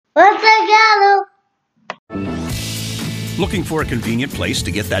What's a gallo? Looking for a convenient place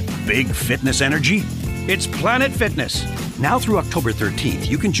to get that big fitness energy? It's Planet Fitness. Now through October 13th,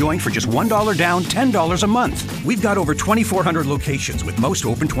 you can join for just $1 down, $10 a month. We've got over 2,400 locations with most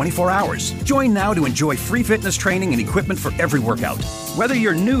open 24 hours. Join now to enjoy free fitness training and equipment for every workout. Whether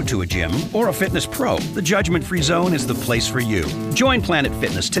you're new to a gym or a fitness pro, the Judgment Free Zone is the place for you. Join Planet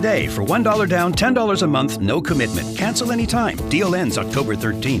Fitness today for $1 down, $10 a month, no commitment. Cancel anytime. Deal ends October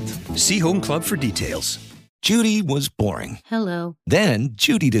 13th. See Home Club for details. Judy was boring. Hello. Then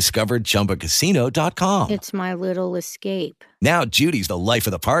Judy discovered ChumbaCasino.com. It's my little escape. Now Judy's the life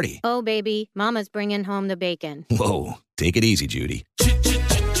of the party. Oh, baby, mama's bringing home the bacon. Whoa, take it easy, Judy.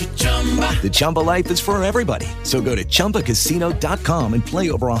 The Chumba life is for everybody. So go to ChumbaCasino.com and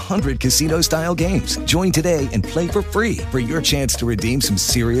play over 100 casino-style games. Join today and play for free for your chance to redeem some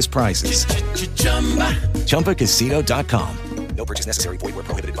serious prizes. ChumbaCasino.com. No purchase necessary. Void where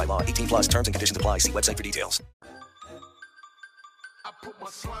prohibited by law. 18 plus terms and conditions apply. See website for details. I put my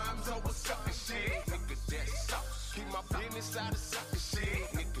slimes over sucker shit. Nigga, that's sauce. Keep my business out of sucker shit.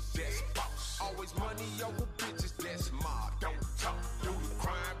 Nigga, that's boss. Always money over bitches, that's mob. Don't talk. Do the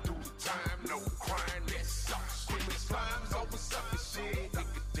crime, do the time. No crime, that's sauce. Keep my slimes over sucker shit.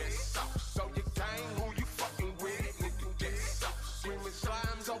 Nigga, that's sauce. So you gang who you fucking with. Nigga, that's sauce. Screaming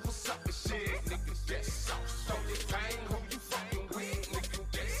slimes over sucker shit. Nigga, that's sauce. So you gang who you fucking with. Nigga,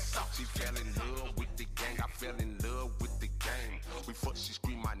 that's sauce. She fell in love with the gang. I fell in love with the game. We fuck, she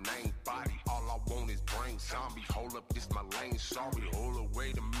scream my name, body. All I want is brain. Zombie, hold up, this my lane. Sorry, hold up,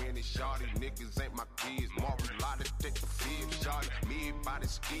 wait a minute, shawty. Niggas ain't my kids. Marvin, lot of thick the fib, shawty. Mid-body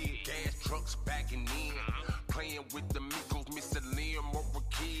skid, gas trucks backing in. Playing with the Migos, Mr. Liam or a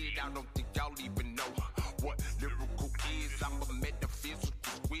kid. I don't think y'all even know what lyrical is. I'm a metaphysical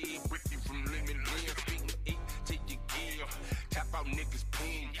squid. Rippy from lemon live, speaking eat till you give. Tap out niggas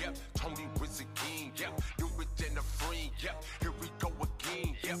pen, yep. Tony Wizard King, yep. You rich and a friend, yep. Here we go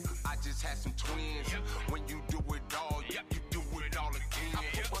again, yep. I just had some twins. Yep. When you do it all, yep, you do it all again. I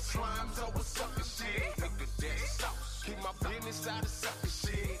put my slimes over sucker shit, nigga, that's sauce. Keep my business out of sucker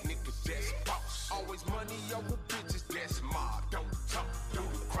shit, nigga, that's boss. Always money over bitches, that's mob. Don't talk, do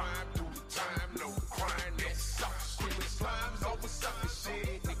the crime, do the time, no crime, that's sauce. Keep my slimes over sucker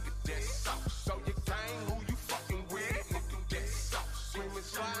shit, nigga, that's sauce. So you gang who you fucking with, nigga, that's sauce. Screaming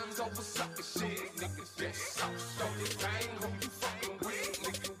slimes over sucker shit, nigga, that's sauce. So you gang who you fucking with,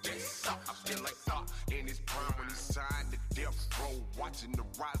 nigga, that's sauce. I feel like thought in his prime when he signed the death row. Watching the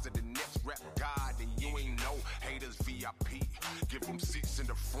rise of the next rap god, and you ain't know haters VIP. Give them seats in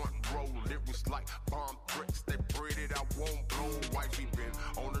the front row. Lyrics like bomb threats, they breed it, I won't blow. Wifey been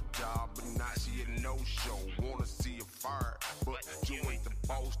on the job, but now she a no-show. Wanna see a fire, but you ain't the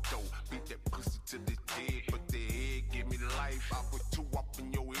boss though. Beat that pussy to the dead, but the head give me life. I put two up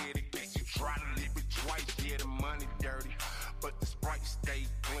in your head in case you try to live it twice. Yeah, the money dirty, but the sprite stay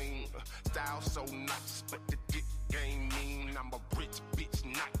clean. Style so nice, but the dick game mean. I'm a rich bitch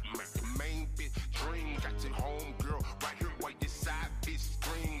nightmare, the main bitch dream. Got your home girl right here while your side bitch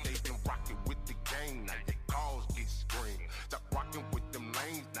scream. They been rocking with the gang, now they calls get screamed. Stop rocking with them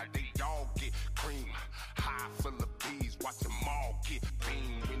lanes, now they all get cream. High full of bees, watch them all get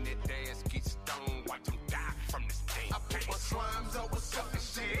beamed. When that ass get stoned, watch them die from the stain. I put my slimes over sucker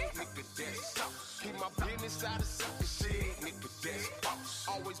shit, nigga, that's sauce. Keep my business out of sucker shit, nigga, that's boss.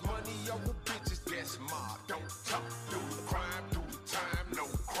 Always money over bitches, that's mob. Don't talk, do the crime, do the time, no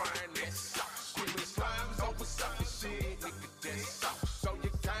crime, that's sauce. Screaming slimes over sucker shit, nigga, that's sauce. So you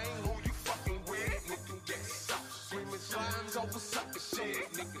gang who you fucking with, nigga, that's sauce. Screaming slimes over sucker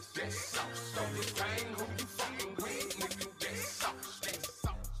shit, nigga, that's sauce. So you gang who you fucking with, nigga, that's sauce. That's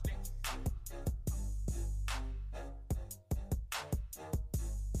sauce.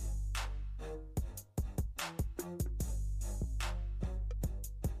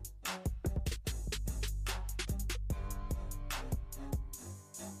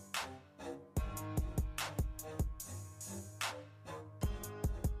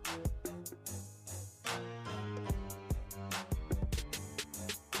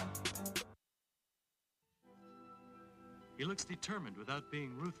 He looks determined without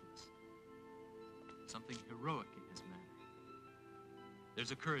being ruthless. Something heroic in his manner.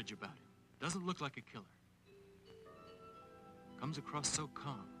 There's a courage about him. Doesn't look like a killer. Comes across so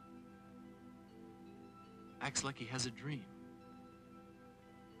calm. Acts like he has a dream.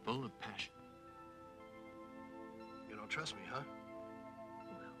 Full of passion. You don't trust me, huh?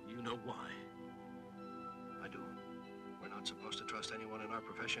 Well, you know why. I do. We're not supposed to trust anyone in our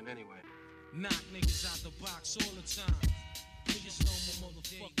profession anyway. Knock niggas out the box all the time. Niggas know my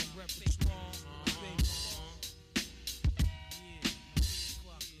motherfucking repertoire. Yeah,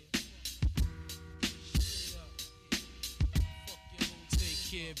 fuck it.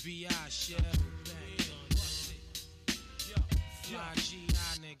 Yeah, B.I. Chef. Yo, fly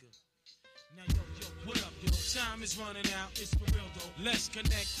G.I. nigga. Now, yo, what up, yo? Time is running out, it's for real, though. Let's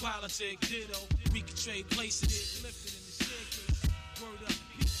connect, politics, ditto. We can trade places. Lifted in the staircase. Word up,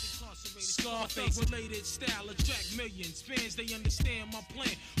 peace incarcerated. Scarface related style attract millions. Fans, they understand my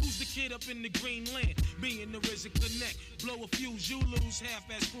plan. Who's the kid up in the green land? Me and the RZA connect. Blow a fuse, you lose.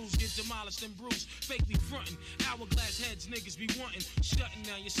 Half-ass crews get demolished and bruised. Fakely frontin'. Hourglass heads, niggas be wantin'. Shutting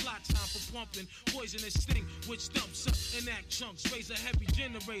down your slot time for pumping. Poisonous sting, which dumps up and act chunks. Raise a heavy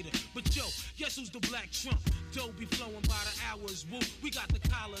generator. But yo, guess who's the black Trump? Dough be flowing by the hours. Woo, we got the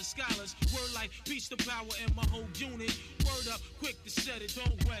collars, scholars. Word like peace to power and my whole unit. Word up, quick to set it,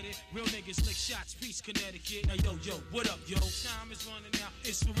 don't wet it. Real niggas lick shots, peace, Connecticut. Now yo, what up, yo? Time is running out,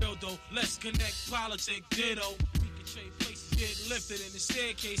 it's for real though. Let's connect, politics, ditto. We can trade places, get lifted in the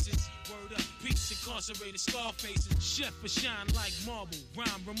staircases. Word up, peace, incarcerated, Scarfaces. Chef for shine like marble,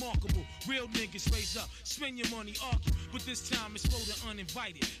 rhyme remarkable. Real niggas raise up, spend your money, argue. But this time it's for the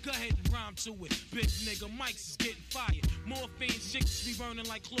uninvited. Go ahead and rhyme to it. Big nigga, mics is getting fired. Morphine, chicks be burning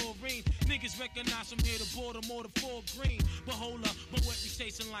like chlorine. Niggas recognize from here to Baltimore to Fort Green. But hold up, my wet be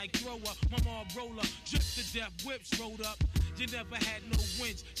tasting like thrower. My mom roller, drip to death, whips rolled up. You never had no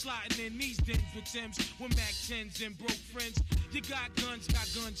wins. Sliding in these dens with Timbs with Mac 10s and broke friends. You got guns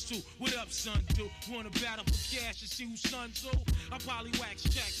too. What up, son, do? Wanna battle for cash and see who's son's who? I probably wax,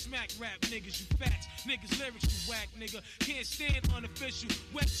 track, smack rap niggas, you facts. Niggas lyrics, you whack, nigga. Can't stand unofficial.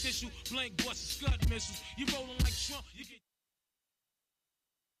 Wet tissue, blank busts, scud missiles. You rolling like Trump, you get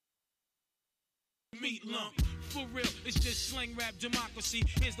meat lump. For real, it's just slang rap democracy.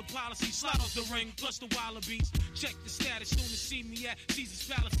 Here's the policy, slide off the ring, plus the wallabies. Check the status, soon to see me at Caesar's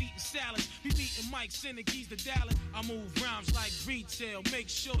Palace eating salads. Be meeting Mike, sending keys to Dallas. I move rhymes like retail, make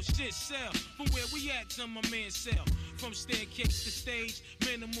sure shit sell. From where we at to my man sell. From staircase to stage,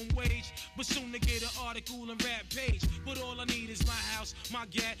 minimum wage. But soon to get an article and rap page. But all I need is my house, my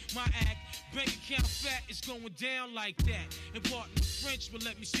gat, my act. Bank account fat, it's going down like that. Important French, but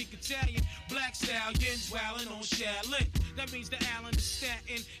let me speak Italian. Black stallions wildin' on Shaolin. That means the Allen is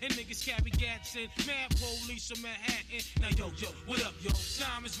Staten. And niggas carry gats in. Mad police from Manhattan. Now yo, what up, yo?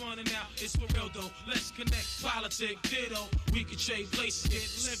 Time is running out, it's for real though. Let's connect, politics, ditto. We can trade places,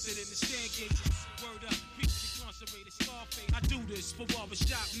 get lifted in the staircases. Word up, peace, incarcerated, Scarface. I do this for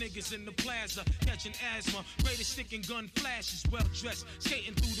barbershop niggas in the plaza. Catching asthma, greatest stick and gun flashes. Well dressed,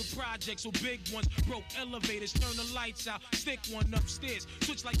 skating through the projects with big ones. Broke elevators, turn the lights out. Stick one upstairs,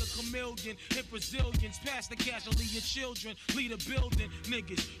 switch like a chameleon. Hit Brazilians, pass the cash, or leave your children. Lead a building,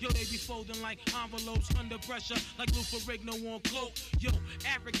 niggas. Yo, they be folding like envelopes under pressure, like Luther Rigno on cloak. Yo,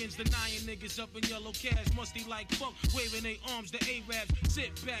 Africans denying niggas up in yellow cabs, musty like fuck, waving their arms. The Arabs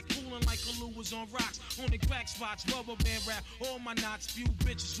sit back, cooling like Kaluas on rocks. On the crack spots, rubber band rap. All my knots, few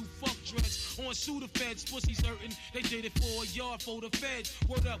bitches who fuck dreads. On Sudafeds, pussies hurting. They did it for a yard for the feds.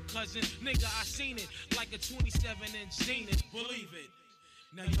 Word up, cousin, nigga, I seen it. Like a 27-inch Zenith, believe it.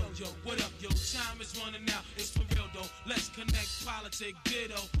 Now yo, what up, yo? Time is running out, it's for real though. Let's connect, politics,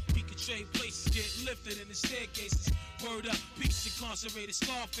 ditto. We can trade places, get lifted in the staircases. Word up, peace, incarcerated,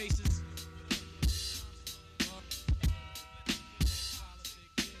 Scarfaces.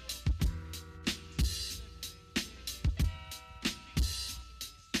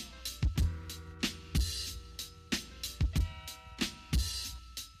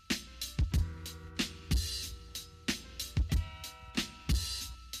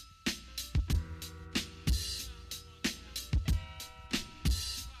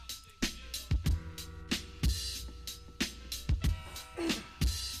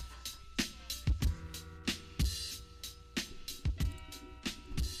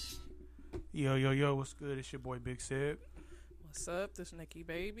 Yo, what's good? It's your boy Big Seb. What's up? This Nikki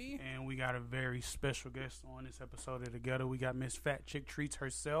Baby. And we got a very special guest on this episode of The Ghetto. We got Miss Fat Chick Treats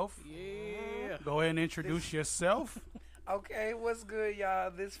herself. Yeah. Go ahead and introduce yourself. Okay, what's good, y'all?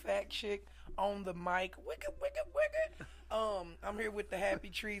 This Fat Chick on the mic. Wicked. I'm here with the Happy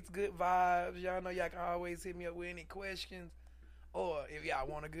Treats, good vibes. Y'all know y'all can always hit me up with any questions. Or if y'all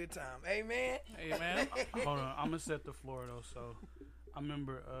want a good time. Amen. Amen. Hold on. I'm going to set the floor, though. So, I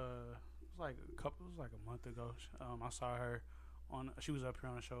remember... it was like a month ago. I saw her she was up here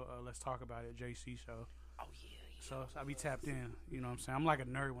on the show, Let's Talk About It, JC show. Oh, yeah. So I be tapped in, you know what I'm saying? I'm like a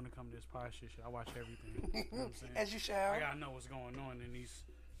nerd when it comes to this pod shit. I watch everything. You know what I'm saying? As you shall. I gotta know what's going on in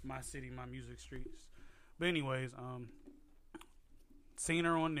my city, my music streets. But anyways, seen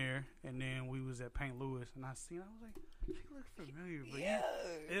her on there, and then we was at Paint Louis, and I was like, she look familiar, but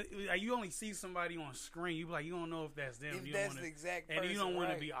like, you only see somebody on screen. You be like, you don't know if that's them. If you that's don't wanna, the exact and person, you don't want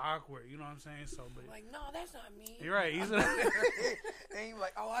right. to be awkward. You know what I'm saying? So, but like, no, that's not me. you're right. He's and you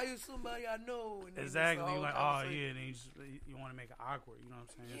like, oh, I use somebody I know. And exactly. You're like, oh yeah, and then you want to make it awkward. You know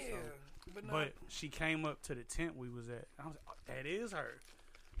what I'm saying? Yeah, So, but, but she came up to the tent we was at. I was like, oh, that is her.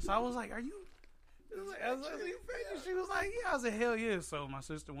 So I was like, are you? She was like, yeah. I was like, hell yeah. So my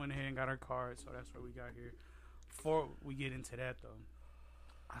sister went ahead and got her card. So that's where we got here. Before we get into that though,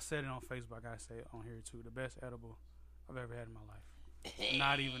 I said it on Facebook. I gotta say it on here too. The best edible I've ever had in my life.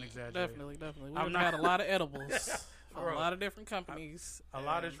 Not even exaggerating. Definitely. We've had a lot of edibles. Bro, a lot of different companies. A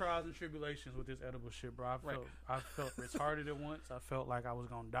lot of trials and tribulations with this edible shit, bro. I felt retarded at once. I felt like I was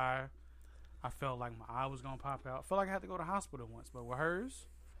gonna die. I felt like my eye was gonna pop out. I felt like I had to go to the hospital once. But with hers,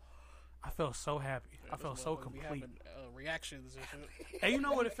 I felt so happy. I felt so complete. Having, reactions and shit. And you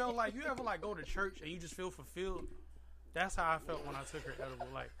know what it felt like? You ever like go to church and you just feel fulfilled? That's how I felt when I took her edible.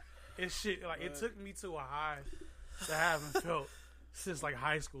 Like it took me to a high that I haven't felt since like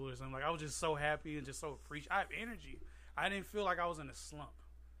high school or something. Like I was just so happy and just so appreciative. I have energy. I didn't feel like I was in a slump.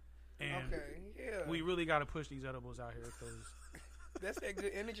 And we really got to push these edibles out here because that's that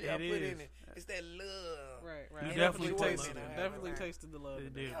good energy I put in it. It's that love. Right. You definitely tasted the love.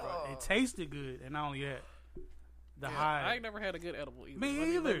 It did, bro. It tasted good, and not only that, the high. I ain't never had a good edible either.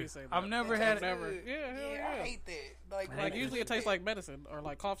 Me either. I've never had. Yeah, I hate that. Like usually it tastes like medicine or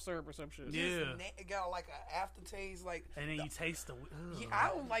like cough syrup or some shit. Yeah, it got like an aftertaste, like. And then you taste the. I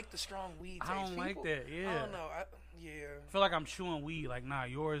don't like the strong weed taste. I don't like that. Yeah. I don't know. I feel like I'm chewing weed. Like nah,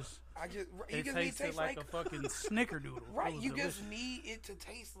 yours. It tasted like a fucking snickerdoodle. Right, you delicious. just need it to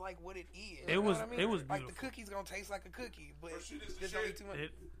taste like what it is. It was. It was beautiful. Like the cookie's gonna taste like a cookie, but there's only too much.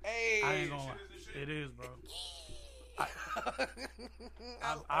 I ain't gonna lie. It is, bro.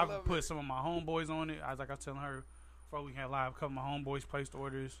 I've put some of my homeboys on it. I was telling her before we had live. A couple of my homeboys placed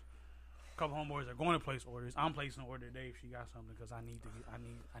orders. A couple of homeboys are going to place orders. I'm placing an order today if she got something because I need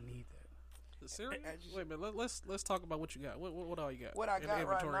that. Serious? Wait a minute. Let's talk about what you got. What all you got? What I got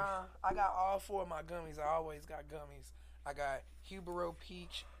right now, I got all 4 of my gummies. I always got gummies. I got Hubero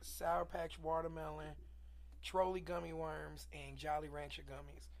Peach, Sour Patch Watermelon, Trolley Gummy Worms, and Jolly Rancher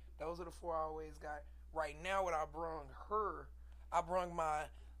Gummies. Those are the 4 I always got. Right now, what I brung my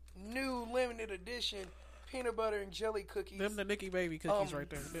new limited edition peanut butter and jelly cookies. Them the Nicki Baby cookies right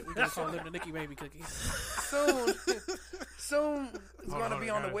there. We gonna call them the Nicki Baby cookies. Soon it's gonna be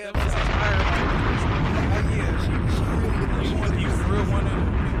on the website.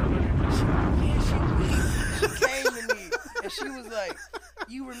 She came to me and she was like,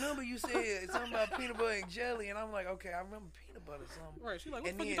 "You remember you said something about peanut butter and jelly?" And I'm like, "Okay, I remember peanut butter something." Right? She's like,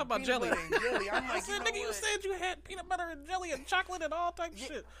 "What the fuck you talking about jelly?" I'm like, I said, "Nigga, you said you had peanut butter and jelly and chocolate and all types of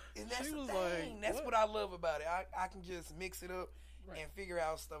shit." And that's the thing. That's what I love about it. I can just mix it up and figure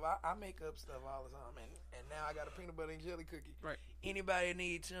out stuff. I make up stuff all the time, and now I got a peanut butter and jelly cookie. Right. Anybody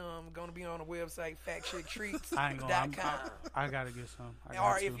needs gonna be on the website factshitTreats.com. I gotta get some.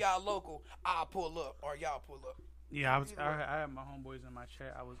 Or if y'all local, I'll pull up, or y'all pull up. Yeah, I had my homeboys in my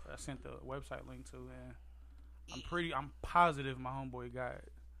chat. I sent the website link to, and I'm positive my homeboy got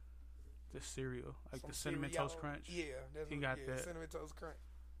the cereal, like the cinnamon toast crunch. Yeah, he got that cinnamon toast crunch.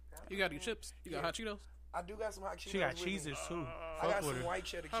 You got your chips? You got hot Cheetos? I do got some hot Cheetos. She got cheeses too. I got some white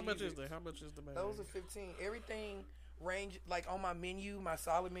cheddar cheeses. How much is that? How much is the bag? Those are 15. Everything range like on my menu, my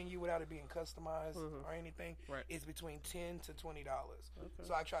solid menu, without it being customized or anything, is between $10 to $20. Okay.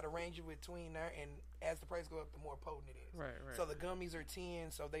 So I try to range it between there, and as the price go up, the more potent it is. Right. So the gummies are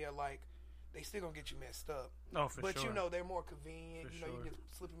 10, so they are like, they still gonna get you messed up. Oh, for sure. But you know they're more convenient. You know, you can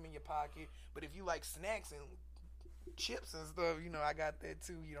slip them in your pocket. But if you like snacks and chips and stuff, you know, I got that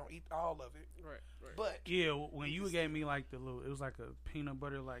too. You don't eat all of it. Right. But yeah, when you gave me like the little, it was like a peanut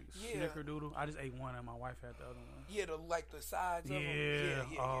butter like snickerdoodle. I just ate one, and my wife had the other one. Yeah, the sides of them. Yeah.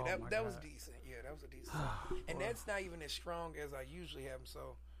 Oh, that was decent. Yeah, that was a decent. And that's not even as strong as I usually have them.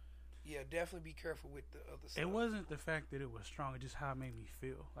 So yeah, definitely be careful with the other stuff. It wasn't the fact that it was strong; it's just how it made me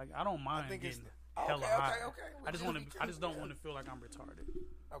feel. Like I don't mind getting hella high. Okay. I just don't want to feel like I'm retarded.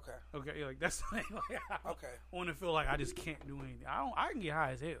 Okay. Yeah, like that's the thing. Like, I want to feel like I just can't do anything. I can get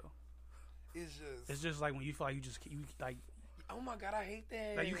high as hell. It's just like when you feel like you like. Oh my god, I hate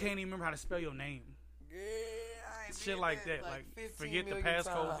that. Like you can't even remember how to spell your name. Yeah, shit like that. Like forget the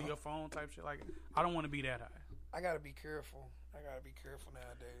passcode to your phone type shit. Like I don't want to be that high. I gotta be careful.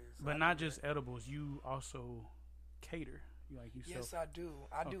 Nowadays. But not just edibles. You also cater. Yes, I do.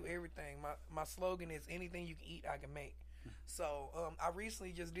 I do everything. My slogan is anything you can eat, I can make. So I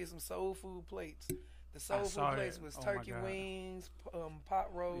recently just did some soul food plates The soul food saw place it. was Oh my turkey God. wings,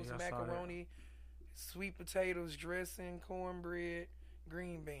 pot roast, Yeah, I saw that. macaroni, sweet potatoes, dressing, cornbread,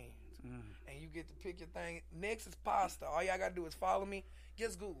 green beans. And you get to pick your thing. Next is pasta. All y'all gotta do is follow me.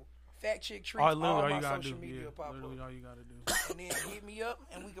 Just Google Fat Chick Treats. Literally all all my you gotta social do. media Yeah, pop up. literally all you gotta do. And then hit me up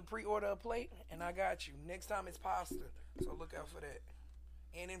and we can pre-order a plate and I got you. Next time it's pasta. So look out for that.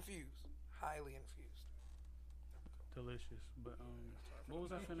 And infused. Highly infused. Delicious. But what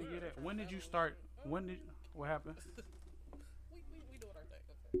was I finna get at? When did you start? What happened? We doing our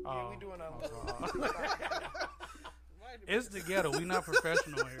thing. Okay. Yeah, we doing our It's the ghetto. We not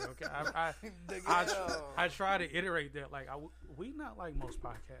professional here, okay? I try to iterate that. Like, we not like most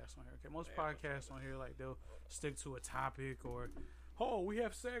podcasts on here, okay? Most podcasts on here, like, they'll stick to a topic or, oh, we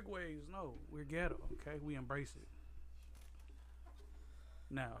have segues. No, we're ghetto, okay? We embrace it.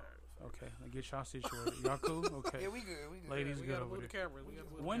 Now, okay, let's get y'all situated. Y'all cool? Okay. Yeah, we good. Ladies, We good gotta over move the there. camera.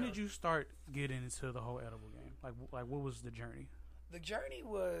 When did you start getting into the whole edible game? Like, what was the journey? The journey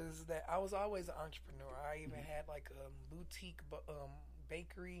was that I was always an entrepreneur. I even had like a boutique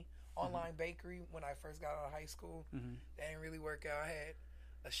bakery, online bakery when I first got out of high school. That didn't really work out. I had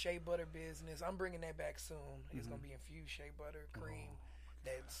a shea butter business. I'm bringing that back soon. It's gonna be infused shea butter cream.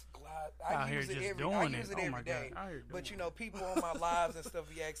 That's Out I here use it just every. doing I it. use it Oh my every day. God. Out here But doing you know, people on my lives and stuff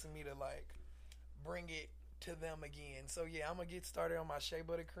be asking me to like bring it to them again. So yeah, I'm gonna get started on my shea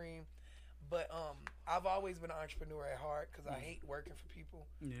butter cream. But I've always been an entrepreneur at heart because I hate working for people.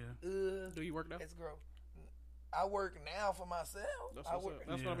 Yeah. Do you work now? It's gross. I work now for myself. That's I what's work up.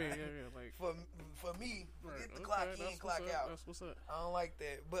 That's what I mean. Yeah, like for me. Right, Get the okay, clock in, that's clock what's up, out. that's what's up. I don't like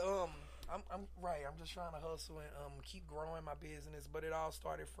that. But I'm right. I'm just trying to hustle and keep growing my business. But it all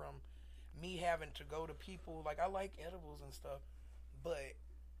started from me having to go to people. Like I like edibles and stuff, but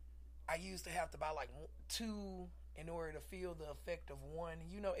I used to have to buy like 2 in order to feel the effect of one.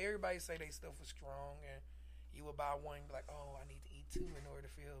 You know, everybody say they stuff was strong, and you would buy one and be like, oh, I need to eat 2 in order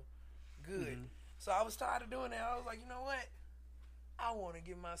to feel good. So I was tired of doing that. I was like, you know what? I want to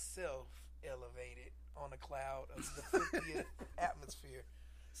get myself elevated on a cloud of the 50th atmosphere.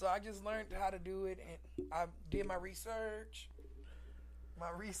 So I just learned how to do it, and I did my research.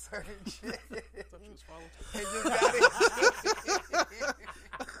 And just got it.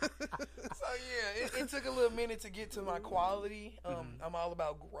 So yeah, it took a little minute to get to my quality. I'm all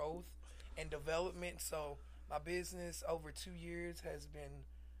about growth and development. So my business over 2 years has been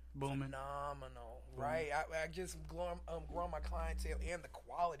booming, phenomenal. Right? I just grown my clientele and the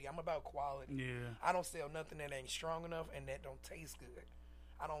quality. I'm about quality. Yeah. I don't sell nothing that ain't strong enough and that don't taste good.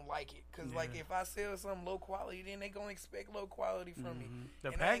 I don't like it because like if I sell something low quality, then they gonna expect low quality from me.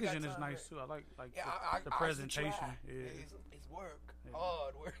 The And I ain't got packaging is time nice for too. I like the I presentation. used to try. Yeah. It's work,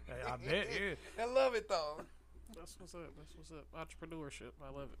 hard work. Hey, I bet. Yeah. I love it though. That's what's up. That's what's up. Entrepreneurship. I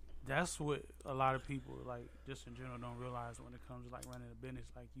love it. That's what a lot of people like just in general don't realize when it comes to like running a business.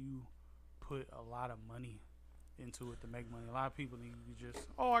 Like you put a lot of money into it to make money. A lot of people need to just,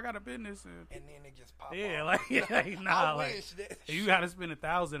 I got a business, and then it just pop. Yeah, off. like nah, I like wish that you got to spend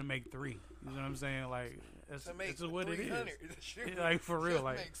 1,000 to make 3. You know what I'm saying? Like it's what it is. Yeah, like for real,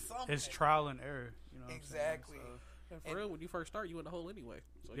 like it's trial and error. You know what exactly. I'm saying? So, and for real, when you first start, you in the hole anyway.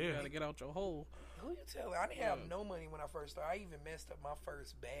 So you gotta get out your hole. Who you telling? I didn't have no money when I first started. I even messed up my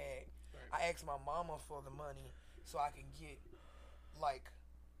first bag. I asked my mama for the money so I can get like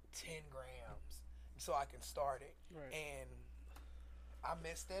 10 grams so I can start it. And I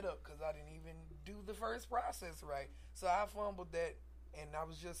messed that up because I didn't even do the first process right. So I fumbled that, and I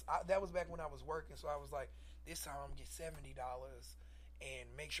was just that was back when I was working. So I was like, this time I'm gonna get $70 and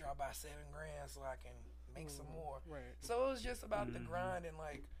make sure I buy 7 grams so I can make some more. So it was just about the grind and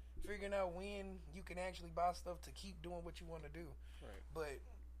like figuring out when you can actually buy stuff to keep doing what you want to do. But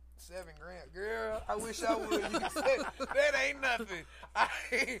 7 grams, girl, I wish I would. You said, that ain't nothing. I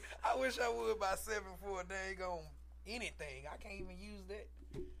wish I would buy 7 for a daggone anything. I can't even use that.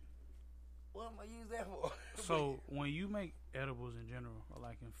 What am I use that for? So when you make edibles in general, or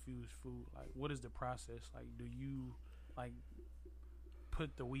like infused food, like what is the process? Like, do you like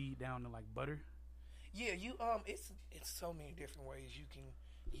put the weed down to like butter? Yeah, you it's so many different ways you can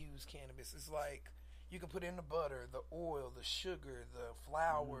use cannabis. It's like you can put in the butter, the oil, the sugar, the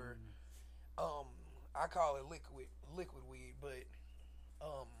flour. I call it liquid weed, but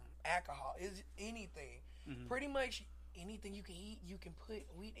alcohol is anything. Pretty much anything you can eat, you can put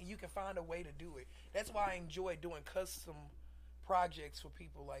weed, and you can find a way to do it. That's why I enjoy doing custom projects for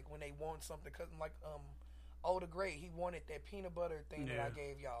people. Like when they want something custom, like Older Gray, he wanted that peanut butter thing that I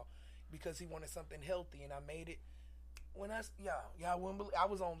gave y'all because he wanted something healthy, and I made it. When y'all wouldn't believe, I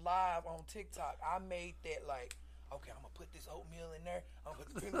was on live on TikTok. I made that like, okay, I'm gonna put this oatmeal in there. I'm gonna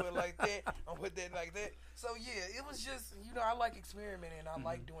put the peanut butter like that. I'm gonna put that like that. So yeah, it was just I like experimenting. And I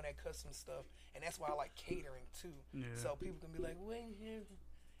like doing that custom stuff, and that's why I like catering too. Yeah. So people can be like, "Wait here,"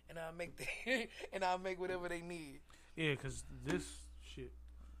 and I'll make whatever they need. Yeah, because this shit.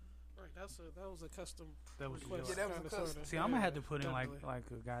 Right, that was a custom. That was request. Yeah, that was a custom. See, I'm gonna have to put in Definitely. like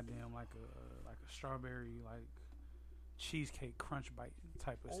a goddamn like a strawberry like cheesecake crunch bite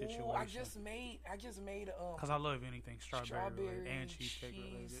type of situation. Oh, I just made Because I love anything strawberry related and cheesecake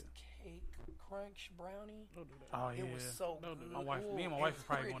related. crunch brownie. Don't do that. Oh yeah, It was so Don't do good. that. my wife, Ooh, me and my it wife was are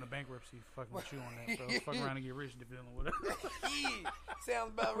probably great. going to bankruptcy fucking with you on that. So fuck around and get rich dealing with it. Yeah,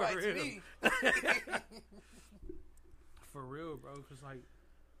 sounds about right to me. For real, bro. Because like,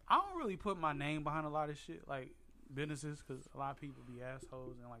 I don't really put my name behind a lot of shit like businesses because a lot of people be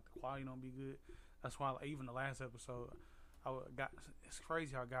assholes and like the quality don't be good. That's why like, even the last episode. It's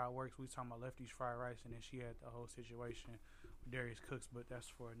crazy how God works. We was talking about Lefty's fried rice, and then she had the whole situation with Darius Cooks, but that's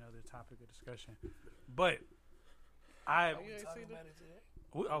for another topic of discussion. But I, We talking about it today.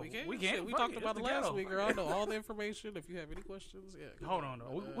 We can. Shit, we Fuck talked it, about it's it the last ghetto. week. Girl, I know all the information. If you have any questions, yeah. Hold on,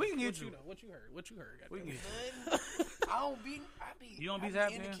 though. We can get you. What you heard? We can get I be You don't be in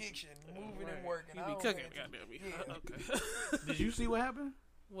zapping? the kitchen, moving and working. You I be don't cooking, have- goddamn me. Yeah. Okay. Did you see what happened?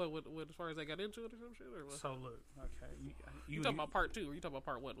 What, as far as I got into it or some shit? Or what? So look, okay. You talking about part 2 or you talking about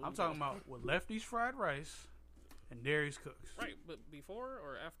part 1? I'm talking about with Lefty's fried rice and Darius Cooks. Right, but before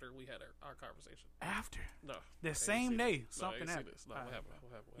or after we had our conversation? After. No. The same day, No, something I ain't happened. see this. No, All what right. happened?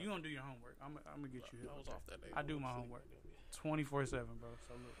 What happened? You gonna do your homework. I'm gonna get you. I was off that day. I do my homework 24/7, bro.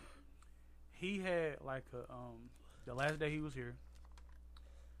 So look, he had like the last day he was here.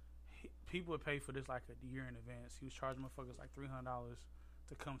 People would pay for this like a year in advance. He was charging motherfuckers like $300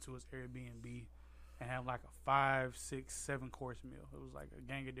 to come to his Airbnb and have like a 5, 6, 7 course meal. It was like a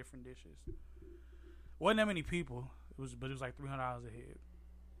gang of different dishes. Wasn't that many people. But it was like $300 a head.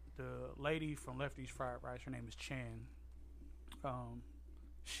 The lady from Lefty's Fried Rice, her name is Chan.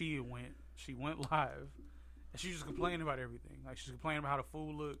 She went live, and she just complaining about everything. Like she's complaining about how the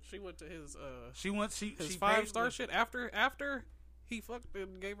food looked. She went to his She 5-star shit after he fucked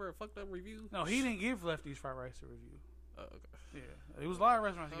and gave her a fucked up review. No, he didn't give Lefty's Fried Rice a review. Oh, okay. Yeah, it was a lot of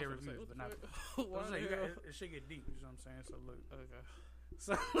restaurants that I gave was gonna reviews, say, but not. what the I'm saying, hell? it should get deep. You know what I'm saying? So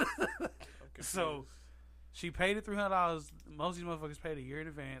Okay. look. So she paid the $300. Most of these motherfuckers paid a year in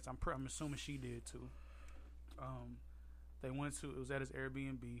advance. I'm assuming she did too. They went to. It was at his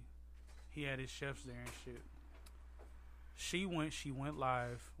Airbnb. He had his chefs there and shit. She went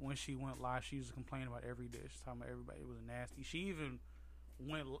live. When she went live, she was complaining about every dish, talking about everybody. It was nasty. She even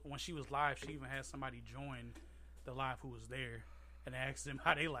went when she was live. She even had somebody join the live who was there and asked them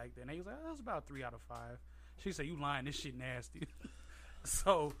how they liked it. And they was like, "That was about 3 out of 5." She said, "You lying? This shit nasty."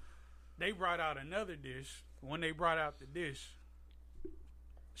 So they brought out another dish. When they brought out the dish,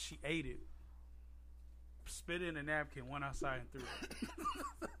 she ate it, spit in a napkin, went outside and threw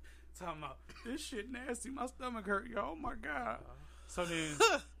it. Talking about, this shit nasty. My stomach hurt, yo. Oh my God. So then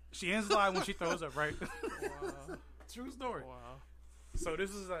she ends live when she throws up, right? Wow. True story. Wow. So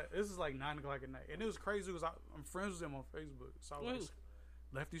this is like 9 o'clock at night, and it was crazy because I'm friends with them on Facebook. So I was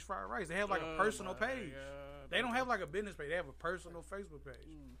Lefty's Fried Rice. They have like a personal page. They don't have like a business page. They have a personal Facebook page.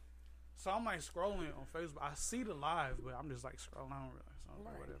 So I'm like scrolling on Facebook. I see the live, but I'm just like scrolling. I don't realize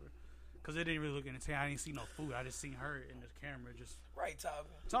something, whatever. Because it didn't really look entertaining. I didn't see no food. I just seen her in the camera just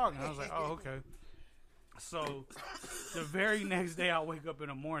talking. I was like, oh, okay. So the very next day, I wake up in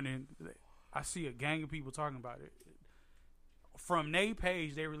the morning. I see a gang of people talking about it. From their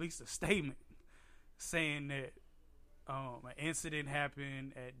page, they released a statement saying that an incident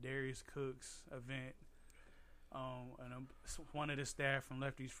happened at Darius Cook's event. And one of the staff from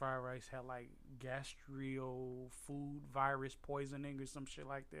Lefty's Fried Rice had like gastro food virus poisoning or some shit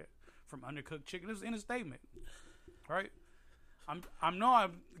like that from undercooked chicken. It was in a statement, right? I know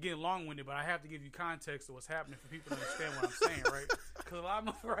I'm getting long winded, but I have to give you context of what's happening for people to understand what I'm saying, right? Because a lot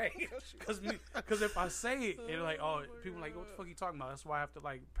of right, because if I say it, they're like, oh, people are like, what the fuck are you talking about? That's why I have to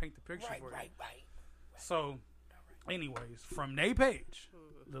like paint the picture for you. Right. So, anyways, from their page,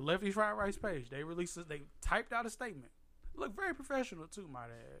 the Lefty's Fried Rice page, they typed out a statement. Looked very professional too, might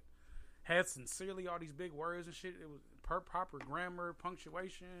add. Had sincerely all these big words and shit. It was proper grammar,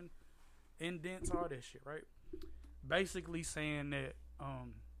 punctuation, indents, all that shit, right? Basically saying that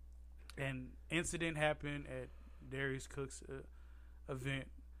an incident happened at Darius Cook's event.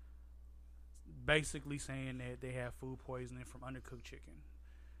 Basically saying that they have food poisoning from undercooked chicken.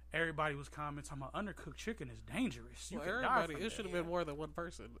 Everybody was commenting about undercooked chicken is dangerous. You can die from it should have been more than one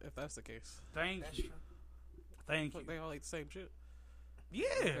person if that's the case. Thank you. They all ate the same shit. Yeah,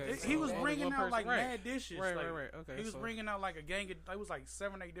 Okay, he was only bringing one out person- like right. mad dishes. Right. Okay, he was bringing out like a gang of. It was like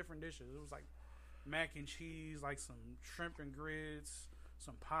 7, 8 different dishes. It was like mac and cheese, like some shrimp and grits,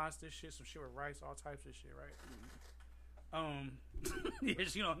 some pasta shit, some shit with rice, all types of shit. Right. Yeah,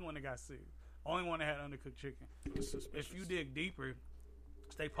 she the only one that got sick. Only one that had undercooked chicken. If you dig deeper,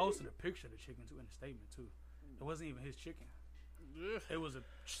 they posted a picture of the chicken too in the statement too. It wasn't even his chicken. It was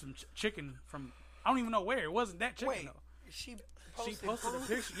some chicken from I don't even know where. It wasn't that chicken Wait, though. she She posted a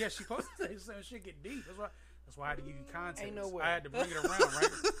picture. Yeah, she posted it. Saying shit get deep. That's why I had to give you context. Ain't no way. I had to bring it around, right?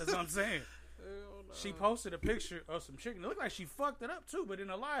 That's what I'm saying. She posted a picture of some chicken. It looked like she fucked it up too, but in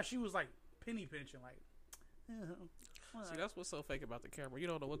the live she was like penny pinching, like. See, that's what's so fake about the camera. You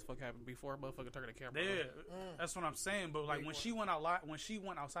don't know what the fuck happened before a motherfucker turned the camera Yeah, on. that's what I'm saying. But like when she went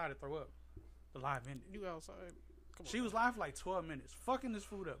outside to throw up, the live ended. You outside? Come on. She was live for like 12 minutes, fucking this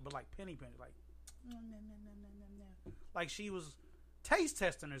food up, but like penny pinching, like. Like she was taste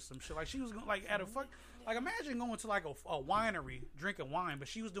testing or some shit. Like she was like at a fuck. Like imagine going to like a winery drinking wine, but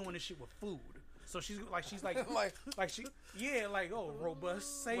she was doing this shit with food. So she's like like she like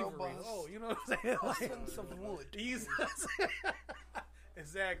robust, savory. Robust. Oh, you know what I'm saying? Like, Essence of wood.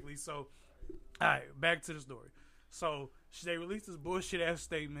 Exactly. So, all right, back to the story. So they released this bullshit ass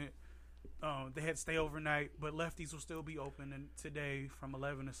statement. They had to stay overnight, but Lefties will still be open and today from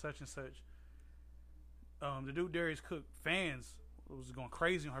 11 to such and such. The dude Darius Cook fans was going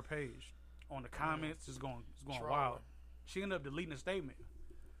crazy on her page, on the comments, just going wild. She ended up deleting the statement.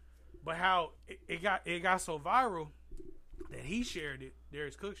 But how it got so viral that he shared it,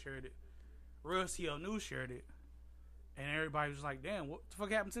 Darius Cook shared it, Real CL News shared it, and everybody was like, "Damn, what the fuck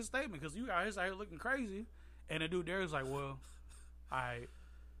happened to the statement? Because you guys out here looking crazy." And the dude Darius was like, "Well,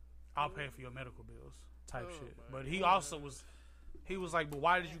 I'll pay for your medical bills," type shit. But he also was like, "But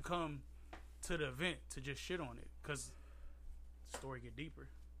why did you come to the event to just shit on it?" Because the story get deeper.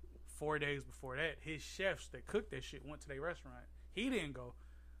 4 days before that, his chefs that cooked that shit went to their restaurant. He didn't go,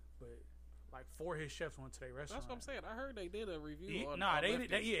 but like 4 of his chefs went to their restaurant. That's what I'm saying. I heard they did a review.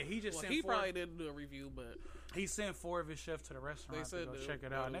 He just sent. He probably didn't do a review, but he sent 4 of his chefs to the restaurant to go check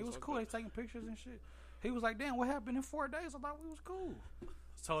it out, and it they was was cool. They taking pictures and shit. He was like, "Damn, what happened in 4 days? I thought we was cool."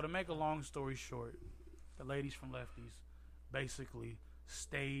 So to make a long story short, the ladies from Lefties basically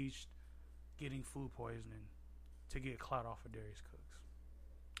staged getting food poisoning to get clout off of Darius Cooks.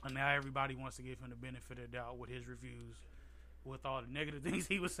 And now everybody wants to give him the benefit of the doubt with his reviews, with all the negative things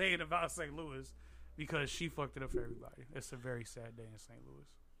he was saying about St. Louis, because she fucked it up for everybody. It's a very sad day in St. Louis.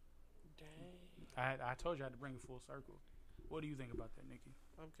 Dang. I told you I had to bring it full circle. What do you think about that, Nikki?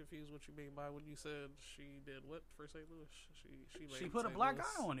 I'm confused what you mean by when you said she did what for St. Louis? She put a black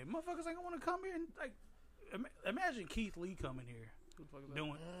eye on it. Motherfuckers ain't gonna want to come here and like. Imagine Keith Lee coming here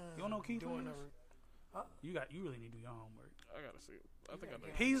doing. You don't know Keith Lee? You really need to do your homework. I gotta see it. I think I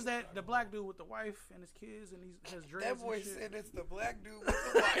know. He's the black dude with the wife and his kids, and he has dreads. That boy and shit. said it's the black dude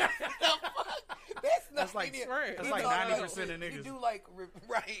with the wife. That's like any- right. That's he like do 90% of He niggas. do like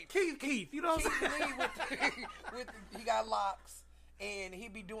right. Keith, you know what I'm saying? with he got locks. And he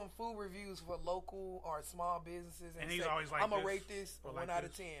be doing food reviews for local or small businesses. And he's say, always like, I'm going to this, rate this a 1 like out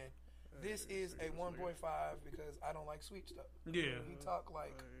this. of 10. This is a 1.5 because I don't like sweet stuff. Yeah. He talk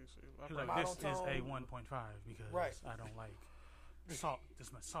like, He's like, this is a 1.5 because Right. I don't like salt.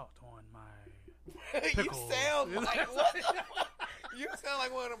 This much salt on my you pickles. sound like what the fuck? You sound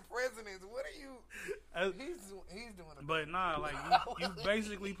like one of them presidents. What are you? He's doing it. But nah, like you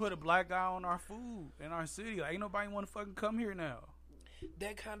basically put a black guy on our food in our city. Like, ain't nobody want to fucking come here now.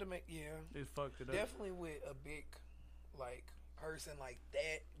 That kind of make it fucked it up. Definitely with a big like person like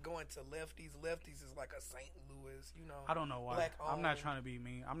that going to Lefties is like a St. Louis, you know. I don't know why. Black I'm not owned. trying to be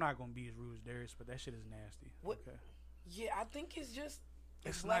mean. I'm not gonna be as rude as Darius, but that shit is nasty. What? Okay. Yeah, I think it's just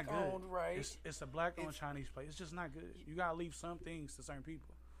It's black not good. owned, right? It's a black owned Chinese place. It's just not good. You gotta leave some things to certain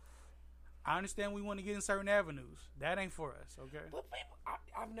people. I understand we want to get in certain avenues. That ain't for us, okay? But people,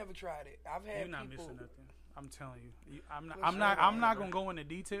 I've never tried it. I've had You're not people. missing nothing. I'm telling you. I'm What's not gonna go into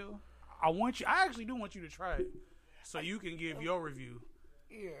detail. I actually do want you to try it, so you can give your review.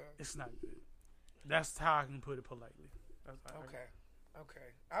 Yeah. It's not good. That's how I can put it politely. Okay.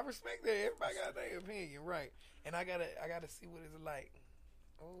 I respect that. Everybody got their opinion, right? And I gotta see what it's like.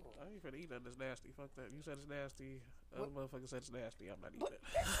 Oh, I ain't finna eat nothing that's nasty. Fuck that. You said it's nasty. Other motherfucker said it's nasty. I'm not eating it.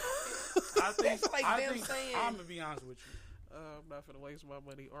 I'm gonna be honest with you. I'm not finna waste my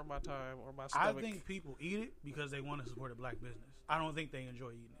money or my time or my stomach. I think people eat it because they want to support a black business. I don't think they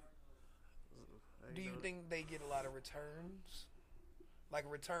enjoy eating it. Do you think they get a lot of returns? Like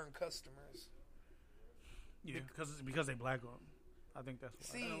return customers? Yeah, because they black owned. I think that's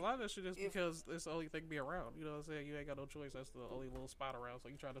why. See, And a lot of that shit is because it's the only thing be around. You know what I'm saying? You ain't got no choice. That's the only little spot around. So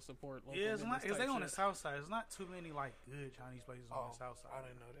you try to support local. Yeah, it's not. business Is they type on the shit. south side? It's not too many like good Chinese places on the south side. I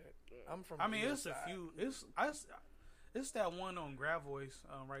didn't know that. I'm from. I mean, the it's a east side. few. It's that one on Gravois,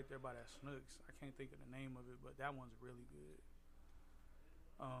 right there by that Snooks. I can't think of the name of it, but that one's really good.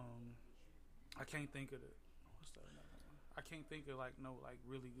 I can't think of what's that another one? I can't think of like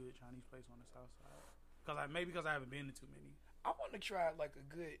really good Chinese place on the south side. Because I haven't been to too many. I want to try like a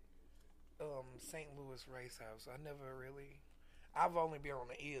good St. Louis race house. I've only been on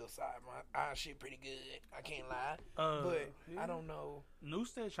the ill side. My shit pretty good. I can't lie. But yeah. I don't know.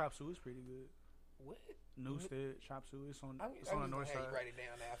 Newstead Chop Suey is pretty good. What? Newstead Chop Suey. It's on I'm the north side. Write it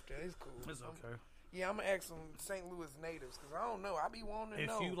down after. It's cool. It's okay. Yeah, I'm gonna ask some St. Louis natives because I don't know. I be wanting to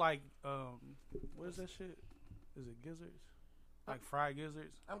know. If you like, what is that shit? Is it gizzards? Like fried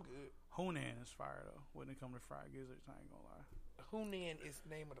gizzards? I'm good. Hunan is fire though. When it comes to fried gizzards, I ain't gonna lie. Hunan is the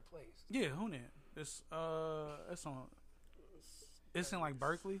name of the place. Yeah, Hunan. It's It's in like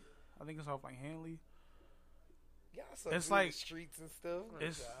Berkeley. I think it's off like Hanley. Yeah, so it's good like with streets and stuff.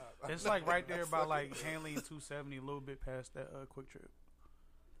 It's like right there by like Hanley and 270, a little bit past that Quick Trip.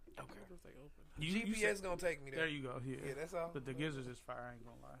 Okay. If they open. GPS gonna take me there. There you go. Yeah, that's all. But the gizzards is fire. I ain't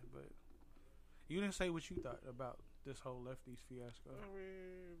gonna lie. But you didn't say what you thought about this whole lefties fiasco. I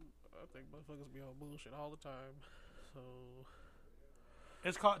mean, I think motherfuckers be on bullshit all the time. So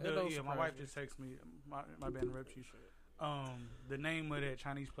it's called. It My wife just texted me. My band rep you. The name of that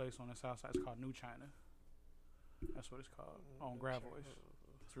Chinese place on the south side is called New China. That's what it's called on Gravois.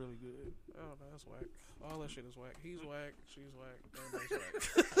 It's really good. Oh no, that's whack. All that shit is whack. He's whack. She's whack.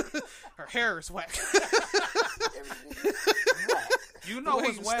 Everybody's whack. Her hair is whack. You know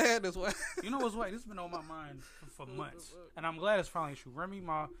what's whack? Is whack. You know what's whack? This has been on my mind for months, and I'm glad it's finally true. Remy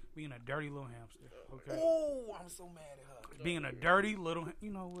Ma being a dirty little hamster. Okay. Oh, I'm so mad at her. Being a dirty little, you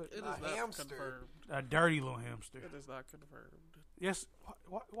know what? It is not hamster. confirmed. A dirty little hamster. It is not confirmed. Yes.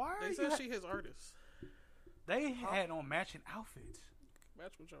 Why are They you? said she his artist. They had on matching outfits.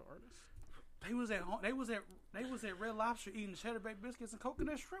 Match with your artist. They was at home. They was at Red Lobster eating cheddar baked biscuits and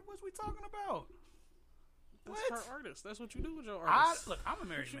coconut shrimp. What's we talking about? That's What? her artist. That's what you do with your artist. Look, I'm a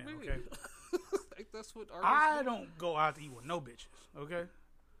married man. mean? Okay. Like, that's what artists I do. don't go out to eat with no bitches. Okay.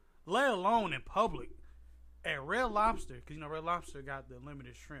 Let alone in public. At Red Lobster, because you know Red Lobster got the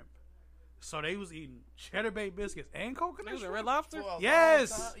limited shrimp. So they was eating cheddar baked biscuits and coconut They was at shrimp. Red Lobster? For a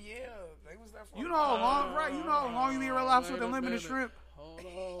Yes. long time. Yeah, they was there for You a know how long long, right? You know how long you be at Red Lobster with the Wait a limited minute. shrimp? Hold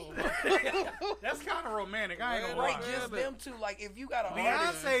on. That's kind of romantic. I ain't gonna Right, lie. just them two. Like, if you got an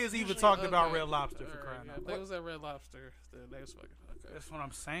artist, Beyonce has even talked about Red Lobster for crying out They loud. was at Red Lobster. They was fucking. Okay. That's what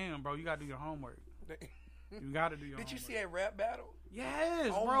I'm saying, bro. You gotta do your homework. You gotta do your Did homework. you see that rap battle?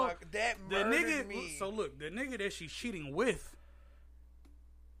 Yes, Oh bro. my, that The murdered nigga. me. So look, the nigga that she's cheating with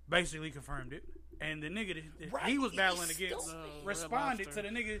basically confirmed it, and the nigga that Right, he was he's battling against stupid. responded Red to the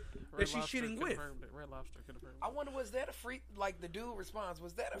nigga Red that she's Lobster cheating with. confirmed it. Red Lobster confirmed I it. wonder, was that a free? Like the dude responds,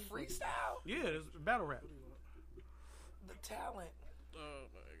 was that a freestyle? Yeah, it's battle rap. The talent, Oh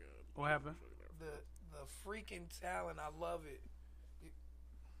my god. What happened? the freaking talent. I love it.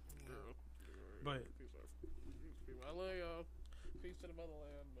 Girl. But I love y'all. Peace to the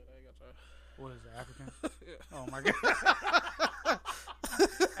motherland, but I ain't got time. what is it, African? Yeah. Oh my god.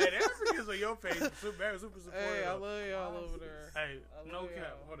 Hey, the Africans on your page super supportive. Hey, I love y'all over there. Hey, I no love cap.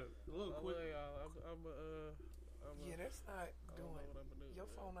 y'all. Hold up, a little I quick. love y'all. Yeah, that's not don't know what I'm doing. gonna do. Your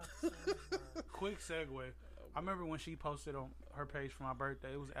phone not the same. Quick segue. I remember when she posted on her page for my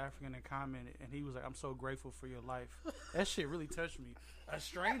birthday, it was African and commented, and he was like, "I'm so grateful for your life." That shit really touched me. A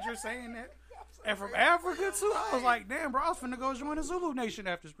stranger saying that, and from Africa too. I was like, "Damn, bro, I was finna go join the Zulu Nation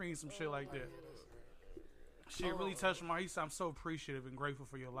after reading some shit like that." Shit really touched my. He said, "I'm so appreciative and grateful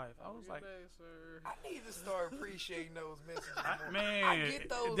for your life." I was like, Good day, sir. I need to start appreciating those messages more. "Man, I get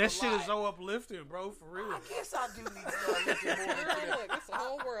those that a shit lot. is so uplifting, bro. For real." I guess I do need to start looking more into Girl, that. look, it's a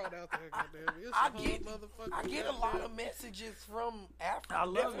whole world out there, goddamn. It's I a whole get, motherfucking I get a lot of messages from Africa. I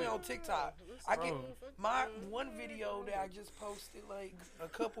love Definitely it. on TikTok. I get Bro. my one video that I just posted like a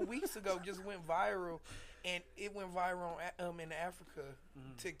couple weeks ago just went viral, and it went viral in the Africa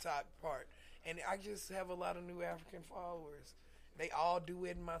TikTok part, and I just have a lot of new African followers. They all do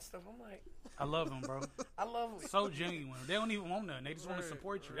it in my stuff. I'm like, I love them, bro. I love it. So genuine. They don't even want nothing. They just want to Right,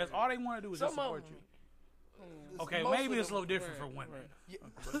 support you. That's all they want to do is just Some of support them. you. Okay, Most maybe of it's a them- little different for right, women, Yeah.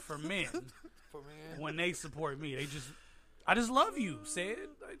 but for men, For me. when they support me, I just love you. Said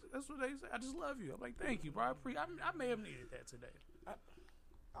like, that's what they say. I just love you. I'm like, thank you, bro. I may have needed that today.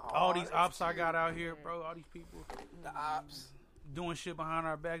 All these that's ops I cute. got out here, bro. All these people. The ops. doing shit behind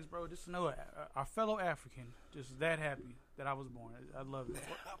our backs, bro. Just to know our fellow African, just that happy that I was born. I love it.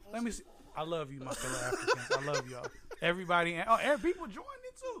 Let me see. I love you, my fellow Africans. I love y'all. Everybody, people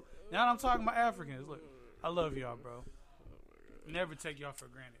joining too. Now that I'm talking about Africans, look, I love y'all, bro. Never take y'all for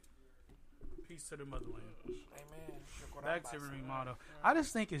granted. Peace to the motherland. Amen. Back to Remy Motto. I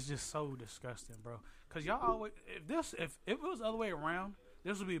just think it's just so disgusting, bro. Cause y'all always, if it was the other way around,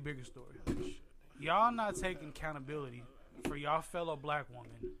 this would be a bigger story. Y'all not taking accountability for y'all fellow black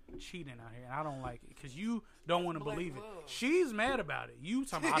woman cheating out here, and I don't like it because you don't want to believe it. She's mad about it. You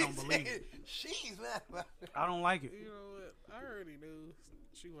talking about I don't believe it. She's mad about it. I don't like it. You know what? I already knew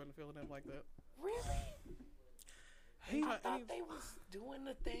she wasn't feeling him like that. Really? I thought they was doing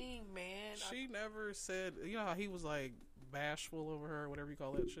the thing, man. She never said, you know how he was like bashful over her, whatever you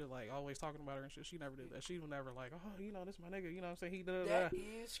call that shit, like always talking about her and shit. She never did that. She was never like, oh, you know, this my nigga. You know what I'm saying? He did that.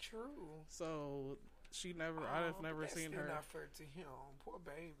 Is true. So she never, I've never seen her. Not fair to him, poor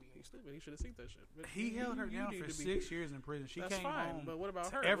baby. He's stupid. He should have seen that shit. But he held her down for 6 years in prison. She came home. But what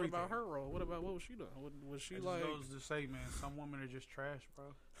about her? Everything. What about her role? What was she doing? Was she like? Goes to say, man, some women are just trash, bro.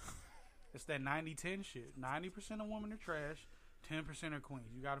 It's that 90-10 shit. 90% of women are trash. 10% are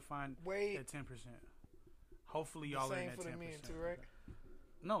queens. You got to find that 10%. Hopefully, y'all are in that 10%. The same for the men too, right?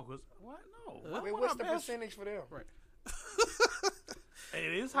 No, cause what? No. Wait, what's the percentage for them? Right.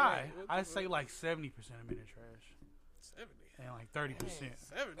 It is high. I'd say like 70% of men are trash. 70. And like 30%.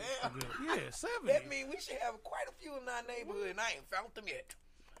 70. Yeah, 70. That means we should have quite a few in our neighborhood, and I ain't found them yet.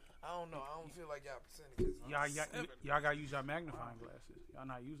 I don't know. I don't feel like y'all percentages. Y'all gotta use y'all magnifying glasses. Y'all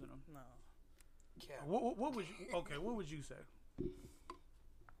not using them. No. What would you? Okay, what would you say?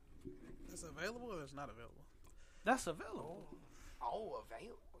 It's available or it's not available? That's available. Oh,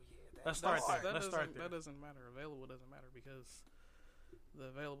 available. Yeah. Let's start there. Let's start there. That doesn't matter. Available doesn't matter because the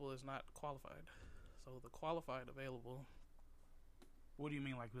available is not qualified. So the qualified available. What do you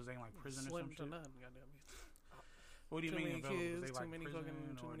mean, like, was they like prison or something? Slim to none, goddamn it. What do you mean kids, they too like many kids,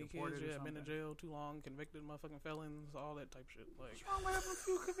 been in jail too long, convicted motherfucking felons, all that type shit. Like, you don't have a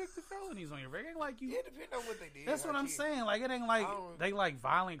few convicted felonies on your record. It ain't like you. Yeah, depending on what they did. That's what I'm saying. Like, it ain't like they like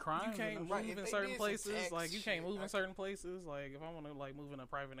violent crimes. You can't move in certain places. Like, you can't move in certain places. Like, if I want to like move in a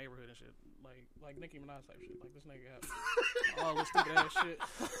private neighborhood and shit, like Nicki Minaj type shit. Like, this nigga have all this stupid ass shit.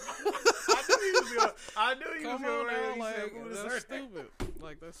 I knew he was Come going on now, like that's stupid.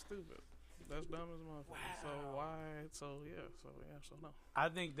 Like, that's stupid. That's dumb as a motherfucker. Wow. So why? So no. I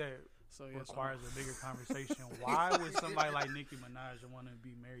think that requires a bigger conversation. Why would somebody like Nicki Minaj want to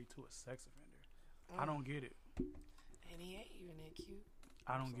be married to a sex offender? I don't get it. And he ain't even that cute.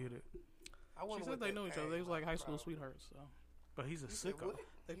 I don't get it. She said they knew each other. They was like high school sweethearts. So, but he's a sicko.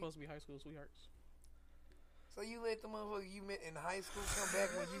 They supposed to be high school sweethearts. So you let the motherfucker you met in high school come back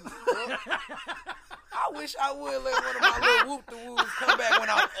when you up? I wish I would let one of my little whoop-de-woos come back when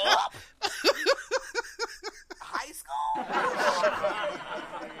I'm up. High school?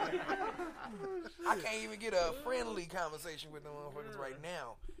 I can't even get a friendly conversation with the motherfuckers right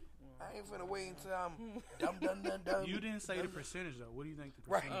now. I ain't finna wait until I'm dumb. You didn't say the percentage, though. What do you think the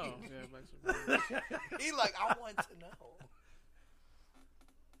percentage is? Oh, yeah, he like, I want to know.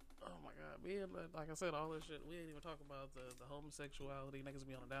 Oh my God, like I said, all this shit. We didn't even talk about the homosexuality. Niggas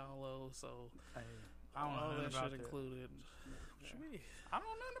be on the down low, so I don't know all that about shit included. Yeah. I don't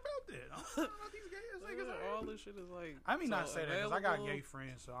know nothing about that. I don't know about these gay ass niggas. All this shit is like. I mean, not say that because I got gay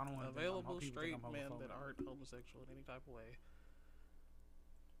friends, so I don't want to. Available straight men that aren't homosexual in any type of way.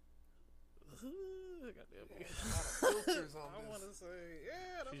 Goddamn. Filters on I want to say,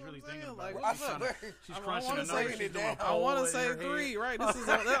 that's she's what really I'm saying. thinking like, about it. She's crunching the numbers. She's doing I want to say 3, right? This is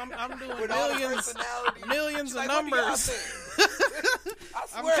I'm doing millions of numbers.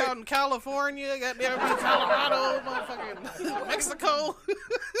 I'm counting California, goddamn Colorado, motherfucking Mexico.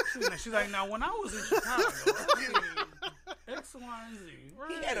 She's like, now when I was in Chicago, X, Y, and Z.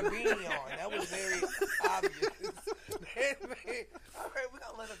 He had a beanie on. That was very obvious. All right, we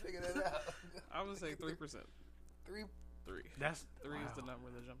gotta let him figure that out. I would say 3%. 3. That's 3 is the number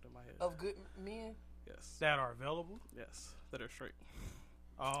that jumped in my head. Of good men? Yes. That are available? Yes. That are straight.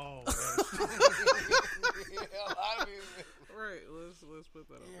 Oh. Right. Let's put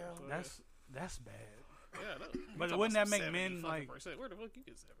that on. Yeah. That's bad. Yeah. No, but wouldn't that make men like? Where the fuck you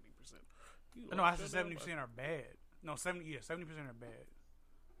get 70%? No, I said 70% are bad. No, 70% are bad.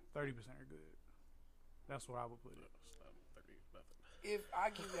 30% are good. That's what I would put it. If I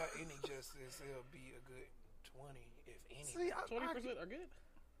give y'all any justice, it'll be a good 20, if any. See, 20% are good.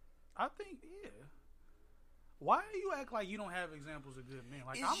 I think, yeah. Why do you act like you don't have examples of good men?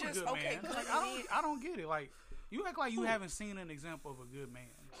 Like, it's I'm a good man. Like, I don't get it. Like, you act like you haven't seen an example of a good man.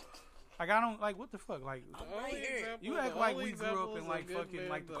 Like I don't like what the fuck. Like you act like we grew up in like fucking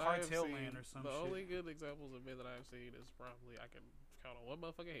like the cartel land or some shit. The only good examples of men that I've seen is probably I can count on one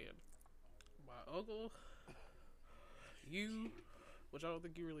motherfucking hand. My uncle, you, which I don't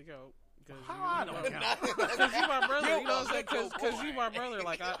think you really count. I don't count. Because you my brother, you know what I'm saying? Because you my brother,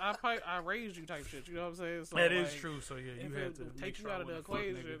 like I raised you type shit, you know what I'm saying? So, that is true. So yeah, you had to take you out of the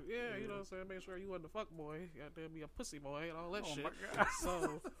equation. Yeah, you know what I'm saying? Make sure you wasn't a fuck boy, goddamn be a pussy boy and all that shit. My God.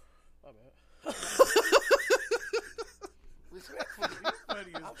 So, my bad.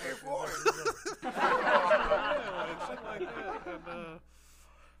 Respectfully, I'm here for it. Shit like that. And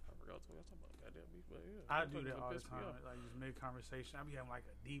I forgot what I was talking about. Goddamn me, but yeah. I do that all the time. Like just mid conversation, I be having like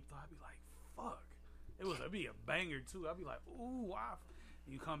a deep thought. I be like, "Fuck." It'd be a banger too. I'd be like, "Ooh, wow."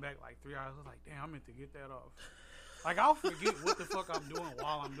 And you come back like 3 hours. I was like, "Damn, I meant to get that off." Like I'll forget what the fuck I'm doing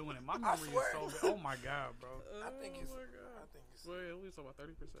while I'm doing it. My memory is so bad. Oh my God, bro. I think it's. Well, at least about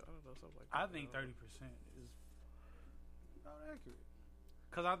 30%. I don't know, something like that. I think 30% is not accurate.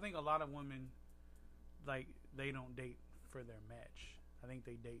 Because I think a lot of women, like, they don't date for their match. I think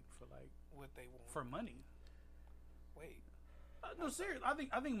they date for like what they want for money. Wait, no, seriously.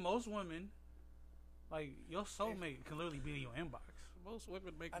 I think most women, like your soulmate, can literally be in your inbox. Most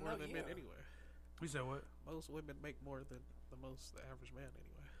women make more than men anyway. You said what? Most women make more than the average man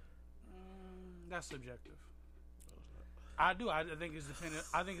anyway. That's subjective. I do. I think it's dependent.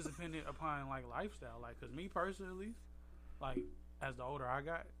 I think it's dependent upon like lifestyle. Like, cause me personally, like as the older I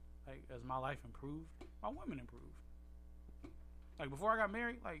got, like as my life improved, my women improved. Like before I got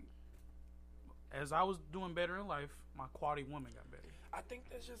married, like as I was doing better in life, my quality woman got better. I think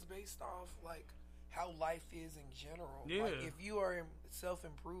that's just based off like how life is in general. Yeah. Like if you are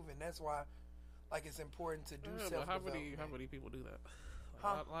self-improving, that's why like it's important to do self-development. How many people do that?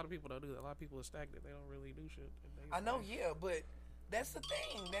 A lot of people don't do that. A lot of people are stagnant. They don't really do shit. I know, yeah, but that's the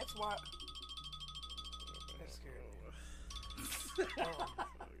thing. That's why. That scared me.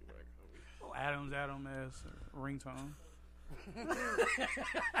 Adam's ass ringtone.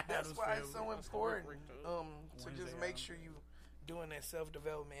 That's why it's so important to just make sure you doing that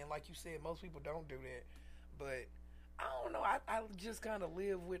self-development. And like you said, most people don't do that. But I don't know. I just kind of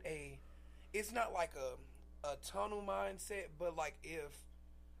live with it's not like a tunnel mindset, but like if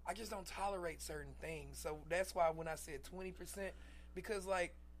I just don't tolerate certain things. So that's why when I said 20%, because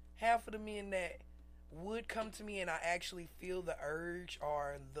like half of the men that would come to me and I actually feel the urge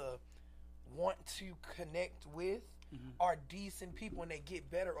or the want to connect with are decent people, and they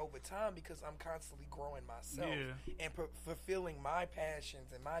get better over time because I'm constantly growing myself and fulfilling my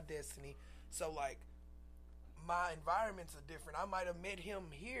passions and my destiny. So like my environments are different. I might have met him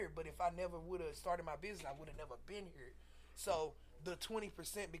here, but if I never would have started my business, I would have never been here. So the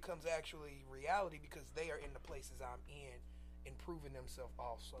 20% becomes actually reality because they are in the places I'm in, improving themselves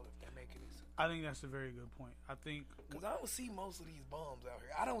also, if that makes any sense. I think that's a very good point. I think because I don't see most of these bums out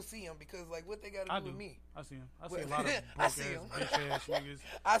here. I don't see them because like what they got to do with me. I see them. I see a lot of bitch ass niggas.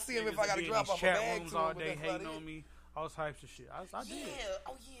 I see them if I got to drop off a bag to all day hating on me, all types of shit. I did.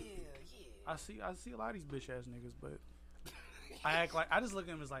 Oh yeah. I see a lot of these bitch ass niggas, but I act like I just look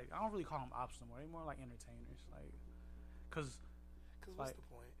at them as like I don't really call them ops no more. They're more like entertainers, like because what's the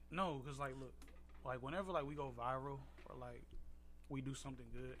point? No, because like look, like whenever like we go viral or like we do something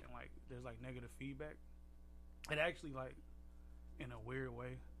good and like there's like negative feedback, it actually like in a weird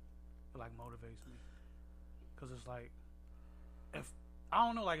way it like motivates me because it's like if I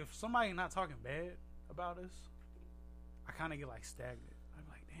don't know, like if somebody not talking bad about us, I kind of get like stagnant. I'm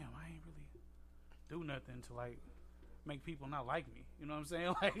like, damn, I ain't really do nothing to like make people not like me. You know what I'm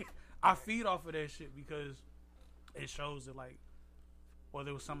saying? Like I feed off of that shit because it shows that like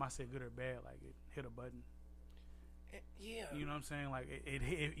whether it was something I said good or bad, like it hit a button. Yeah. You know what I'm saying? Like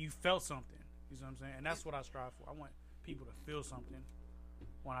it you felt something. You know what I'm saying? And that's what I strive for. I want people to feel something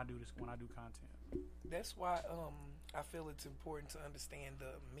when I do content. That's why I feel it's important to understand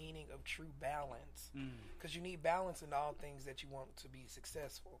the meaning of true balance. Because you need balance in all things that you want to be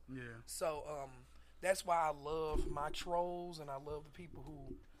successful. Yeah. So that's why I love my trolls and I love the people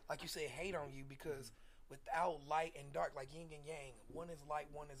who, like you said, hate on you because without light and dark, like yin and yang, one is light,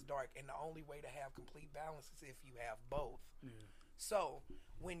 one is dark, and the only way to have complete balance is if you have both. Yeah. So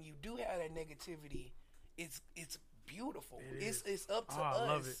when you do have that negativity, it's beautiful. It's up to us,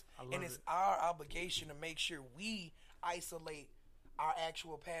 love it. And it's our obligation to make sure we isolate our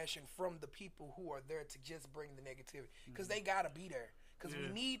actual passion from the people who are there to just bring the negativity because they gotta be there. Because we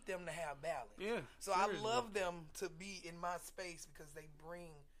need them to have balance. Yeah. So seriously. I love them to be in my space because they bring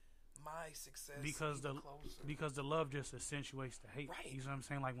my success because the love just accentuates the hate. Right. You know what I'm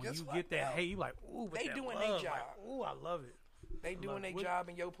saying? Like when just you like get that hate, you like, ooh, they doing their job. Like, ooh, I love it. They doing their job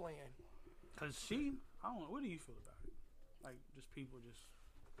and your plan. Cause she, I don't know. What do you feel about it? Like just people just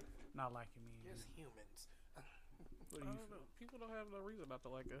not liking me. Just humans. What do you feel? People don't have no reason not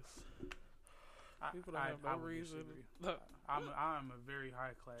to like us. People I don't have no would reason. disagree. I'm a very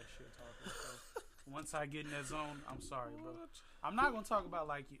high class shit talker. So once I get in that zone, I'm sorry, bro. I'm not gonna talk about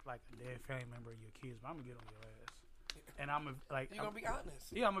like a dead family member of your kids, but I'm gonna get on your ass. And I'm You're gonna be honest.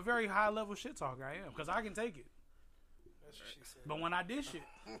 Yeah, I'm a very high level shit talker. I am, because I can take it. That's what she said. But when I dish it,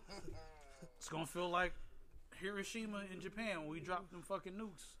 it's gonna feel like Hiroshima in Japan when we dropped them fucking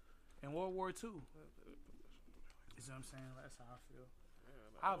nukes in World War II. You see what I'm saying? That's how I feel.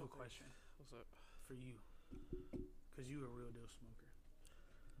 I have a question. What's up? For you, because you a real deal smoker.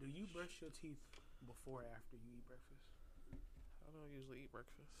 Do you brush your teeth before or after you eat breakfast? I don't usually eat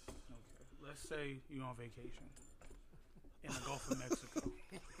breakfast. Okay. Let's say you're on vacation in the Gulf of Mexico.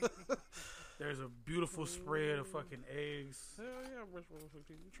 There's a beautiful spread of fucking eggs. Hell yeah, I brush my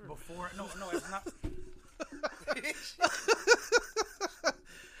teeth. You Before, no, it's not.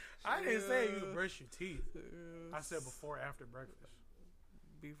 I didn't say you brush your teeth. I said before or after breakfast.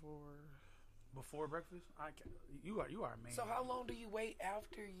 Before breakfast? You are a man. So how long do you wait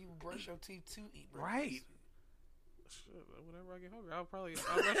after you brush your teeth to eat breakfast? Right. Shit, whenever I get hungry, I'll brush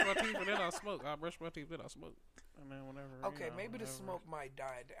my teeth and then I'll smoke. I'll brush my teeth then I'll smoke. And then whenever. Okay, maybe the smoke might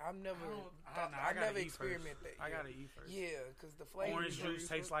die. I never experimented that. I gotta eat first. Yeah, because the flavor. Orange juice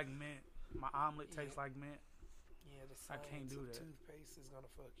tastes like mint. My omelet tastes like mint. Yeah, the I can't do that. Toothpaste is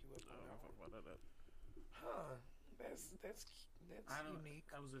gonna fuck you up. I don't fuck about that. Huh? That's unique.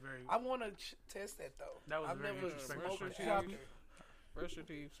 That was a very. I want to test that though. That was I've very never interesting. smoked. Brush your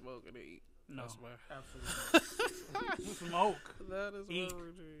teeth, smoke, and then eat. No, that's my absolutely. Smoke. That is eat, my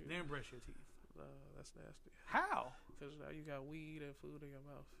routine. Then brush your teeth. No, that's nasty. How? Because now you got weed and food in your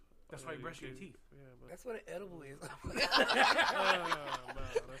mouth. That's why you brush your teeth. Yeah, but that's what an edible is. no, that's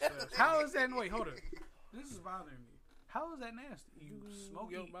nasty. How is that? Wait, hold on. This is bothering me. How is that nasty? You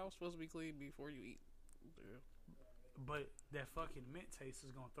smoke. Your mouth's supposed to be clean before you eat. Yeah. But that fucking mint taste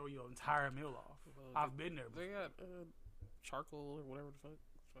is gonna throw your entire meal off. I've been there before. They got charcoal or whatever the fuck.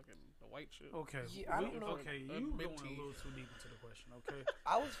 Fucking the white shit. Okay. Yeah, I don't know. Okay, you going a little too deep into the question. Okay.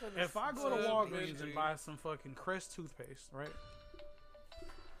 I was if I go to Walgreens and buy some fucking Crest toothpaste, right?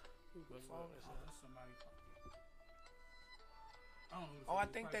 Somebody talking. I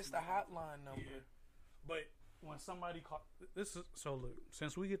think that's the hotline number. Yeah. But when somebody call, this is so. Look,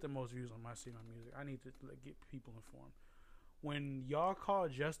 since we get the most views on My City, My Music, I need to get people informed. When y'all call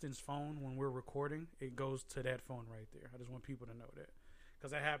Justin's phone when we're recording, it goes to that phone right there. I just want people to know that.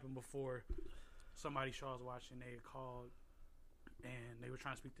 Because that happened before. Somebody Shaw was watching, they had called and they were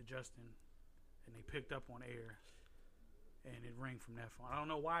trying to speak to Justin and they picked up on air and it rang from that phone. I don't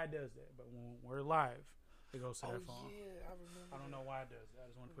know why it does that, but when we're live, it goes to that phone. Yeah, I remember. I don't know why it does that.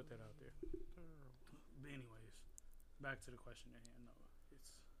 I just want to put that out there. But anyways, back to the question at hand. No,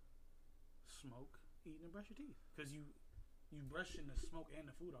 it's smoke, eat, and brush your teeth. Because you brushing the smoke and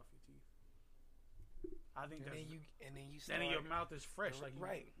the food off your teeth. I think and that's then you start, your mouth is fresh. Like you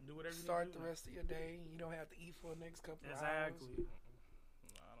right. do whatever you start need to the do. rest of your day. You don't have to eat for the next couple of hours. Exactly.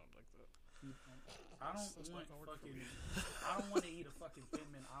 No, I don't like that. I don't want to eat a fucking Thin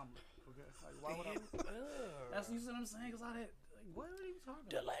Mint omelet. Okay, like why would I? That's you see what I'm saying? Because I had like, what are you talking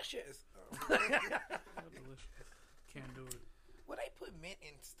about? Delicious. Delicious. Can't do it. Well, they put mint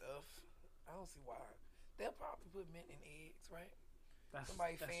in stuff. I don't see why. They'll probably put mint in eggs, right?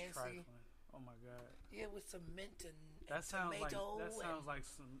 Somebody fancy. Trifling. Oh my god. Yeah, with some mint and that sounds tomato. That sounds like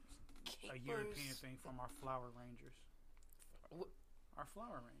a European thing from our Flower Rangers. What? Our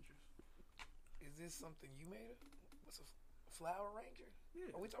Flower Rangers. Is this something you made up? What's a Flower Ranger?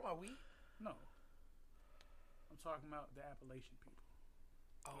 Yeah. Are we talking about wheat? No. I'm talking about the Appalachian people.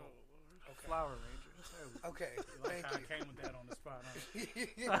 Oh, okay. Flower Rangers. Okay, like thank how you. I came with that on the spot.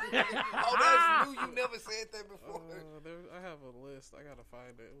 Huh? Oh, that's new. You never said that before. I have a list. I gotta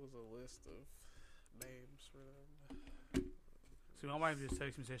find it. It was a list of names for them. See, my wife just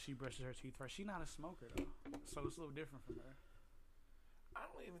texted me and said she brushes her teeth first. She's not a smoker though, so it's a little different from her. I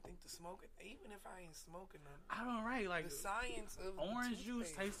don't even think the smoking, even if I ain't smoking them. I don't right like the science of orange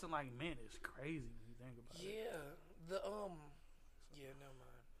juice tasting like mint is crazy when you think about it. Yeah, never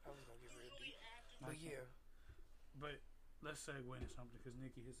mind. I was gonna get real deep, but yeah. But let's segue into something because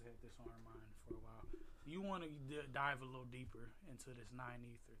Nikki has had this on her mind for a while. You want to dive a little deeper into this 9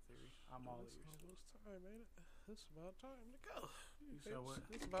 ether theory? I'm all ears. It's time, ain't it? It's about time to go. You said what?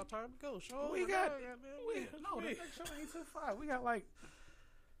 It's about time to go. Show we got. the next show ain't till 5. We got like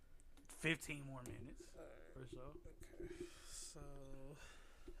 15 more minutes or so. Okay, so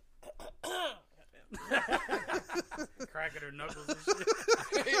Cracking her knuckles and shit.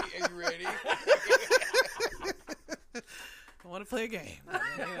 Are you ready? I want to play a game.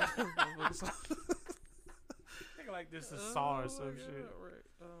 Think like this is Saw or some shit. Right.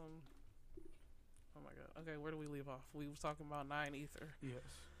 Oh my god. Okay, where do we leave off? We was talking about 9-ether.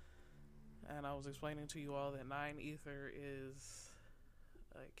 Yes. And I was explaining to you all that 9-ether is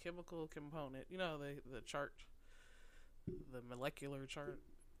a chemical component. You know the chart, the molecular chart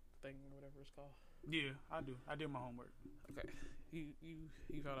thing, whatever it's called. Yeah, I do. I did my homework. Okay. You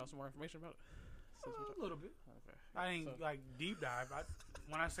found out some more information about it? A little bit. Okay. I ain't like deep dive.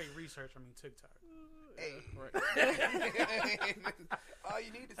 When I say research, I mean TikTok. Hey, right. All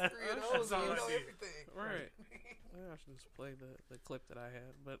you need is 3 of those, and you know everything. Right. Yeah, I should just play the clip that I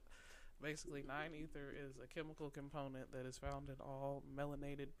had. But basically, 9-ether is a chemical component that is found in all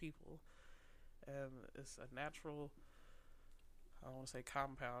melanated people, and it's a natural. I don't want to say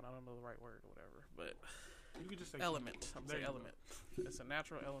compound. I don't know the right word or whatever, but you can just say element. I'm saying element. It's a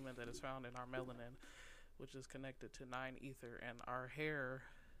natural element that is found in our melanin, which is connected to 9-ether, and our hair,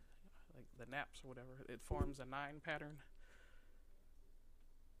 like the naps or whatever, it forms a 9 pattern,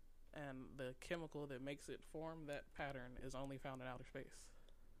 and the chemical that makes it form that pattern is only found in outer space.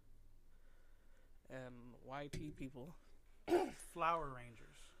 And YT people, Flower Rangers.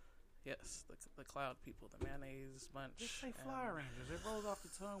 Yes, the cloud people, the mayonnaise bunch. Just say Flower Rangers. It rolls off the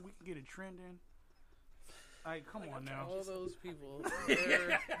tongue. We can get it trending. Like, come on now. All those people.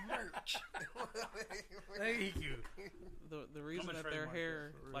 Merch. Thank you. The reason that their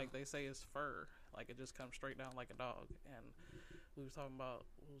hair, like they say, is fur. Like it just comes straight down like a dog. And we was talking about,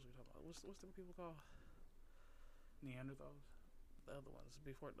 what was we talking about? What's them people called? Neanderthals. The other ones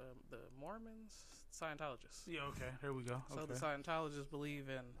before the Mormons, Scientologists. Yeah, okay. Here we go. So the Scientologists believe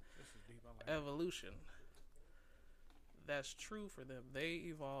in evolution. That's true for them. They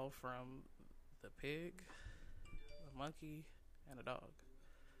evolved from the pig, the monkey, and a dog.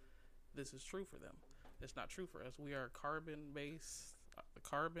 This is true for them. It's not true for us. We are carbon-based, the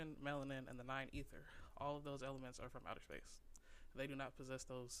carbon, melanin, and the 9-ether. All of those elements are from outer space. They do not possess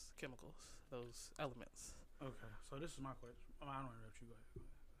those chemicals, those elements. Okay, so this is my question. I don't want to interrupt you. Go ahead.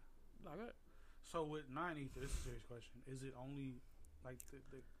 No, go ahead. So with 9-ether, this is a serious question. Is it only, like,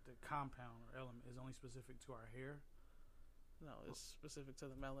 the compound or element is only specific to our hair? No, it's specific to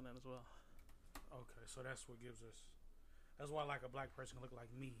the melanin as well. Okay, so that's what gives us. That's why, like, a black person can look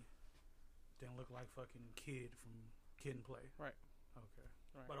like me, then look like fucking Kid from Kid and Play. Right. Okay.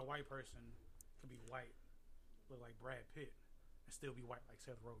 Right. But a white person could be white, look like Brad Pitt, and still be white like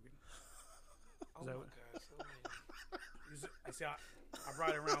Seth Rogen. Oh my God, so many. You see, I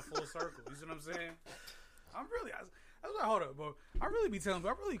brought it around full circle. You see what I'm saying? I'm really. I was like, hold up, bro. I really be telling you,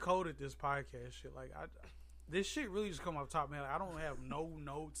 I'm really cold at this podcast shit. Like, this shit really just come off top, man. Like, I don't have no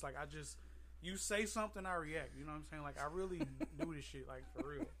notes. Like, you say something, I react. You know what I'm saying? Like, I really do this shit, like, for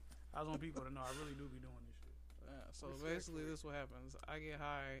real. I just want people to know I really do be doing this shit. Yeah, so basically this is what happens. I get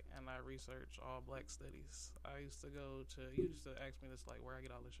high and I research all black studies. I used to go to, you used to ask me this, like, where I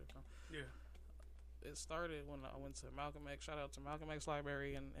get all this shit from. Yeah. It started when I went to Malcolm X. Shout out to Malcolm X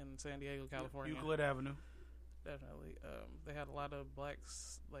Library in San Diego, California. Euclid Avenue. Definitely. They had a lot of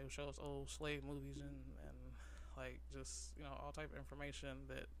blacks. They would show us old slave movies and like just, you know, all type of information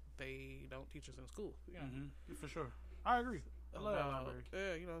that they don't teach us in school. You know? Mm-hmm. For sure. I agree. I love that library.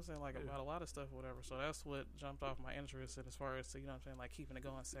 Yeah, you know what I'm saying? Like about a lot of stuff or whatever. So that's what jumped off my interest in as far as, you know what I'm saying, like keeping it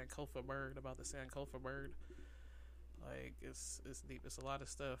going. Sankofa bird, about the Sankofa bird. Like it's deep. It's a lot of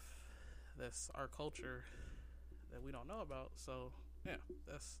stuff that's our culture that we don't know about. So yeah,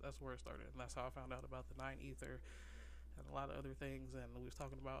 that's where it started, and that's how I found out about the 9-ether and a lot of other things. And we was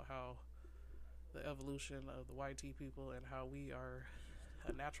talking about how the evolution of the YT people and how we are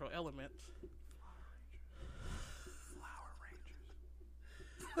a natural element. Flower Rangers.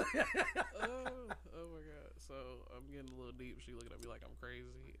 Oh my God! So I'm getting a little deep. She looking at me like I'm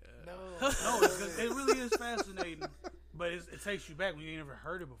crazy. No, it really is fascinating, but it takes you back when you ain't never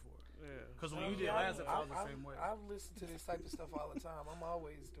heard it before. Yeah, because when you did last episode, the same way. I've listened to this type of stuff all the time. I'm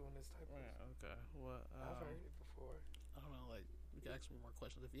always doing this type of stuff. Okay. Well, I've heard it before. I don't know. Like, you can ask me more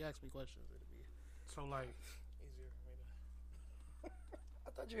questions. If you ask me questions, it'll be so like easier for me to.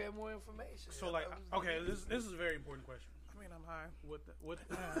 I thought you had more information. So like, okay, this is a very important question. I mean, I'm high. What?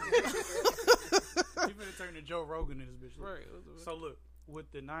 You finna turn to Joe Rogan in this bitch. Right. So look,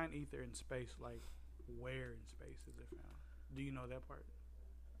 with the 9-ether in space, like, where in space is it found? Do you know that part?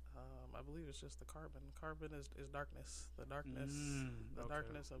 I believe it's just the carbon. Carbon is darkness. The darkness,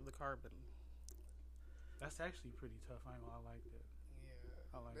 darkness of the carbon. That's actually pretty tough. I like that.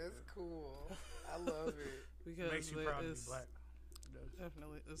 Yeah, I like that's that. cool. I love it. Because makes you proud to be black.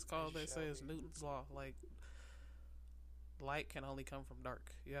 Definitely. It's called, they say it's Newton's Law. Like, light can only come from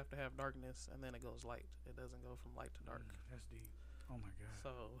dark. You have to have darkness, and then it goes light. It doesn't go from light to dark. That's deep. Oh, my God.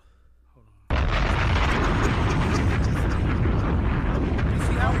 So, hold on. You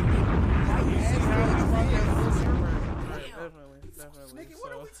see how Definitely. Nigga,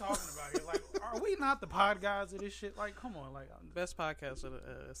 what are we talking about here? Like, are we not the pod guys of this shit? Like, come on, like, best podcast of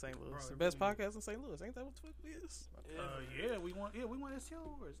St. Louis. Bro, The best podcast in St. Louis. Ain't that what the fuck it is? Yeah, we want STL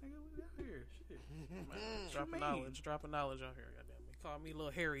awards. Nigga, we out here. Shit. Man, dropping knowledge out here. Goddamn it. Call me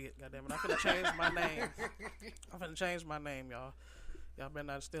Little Harriet. Goddamn it. I'm finna change my name. I'm finna change my name, y'all. Y'all better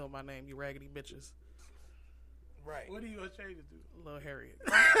not steal my name, you raggedy bitches. Right. What are you gonna change it to? Little Harriet.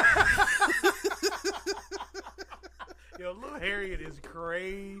 Yo, Little Harriet is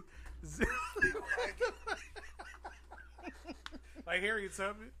crazy. Like Harriet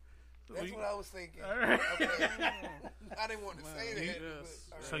Tubman. That's what I was thinking. Right. Okay. I didn't want to say that.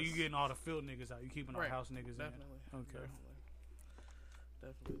 But, so you getting all the field niggas out. You keeping our house niggas Definitely. in. Okay.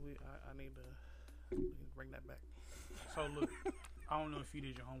 Definitely. I need to bring that back. So look, I don't know if you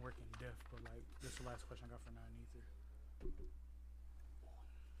did your homework in depth, but like this is the last question I got for now, Ether.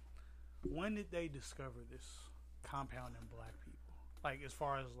 When did they discover this compound in black people? Like as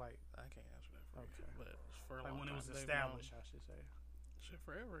far as like I can't answer that for you, but for a like long when it was time, they've established, known. I should say. Shit,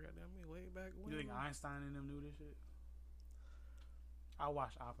 forever, goddamn me, way back when. You think Einstein and them knew this shit? I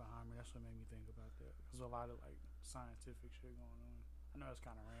watched Oppenheimer. That's what made me think about that. There's a lot of like scientific shit going on. I know it's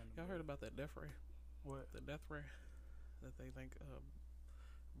kind of random. Y'all heard about that death ray? What? The death ray that they think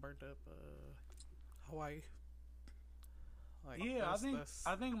burnt up Hawaii. Like, yeah, I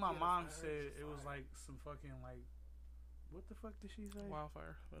think my mom said it was like some fucking like, what the fuck did she say?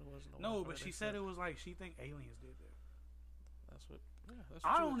 Wildfire, but it wasn't. No, but she said it was like she think aliens did that. That's what. Yeah, that's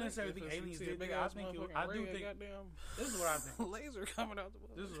I what don't necessarily think aliens did that. I think I do think. This is what I think. Laser coming out the.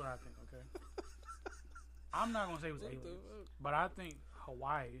 This is what I think. Okay. I'm not gonna say it was aliens, but I think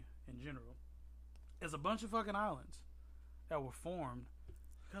Hawaii in general is a bunch of fucking islands that were formed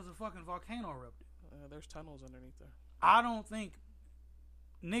because a fucking volcano erupted. There's tunnels underneath there. I don't think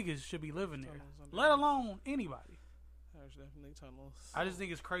niggas should be living there, let alone anybody. There's definitely tunnels. I just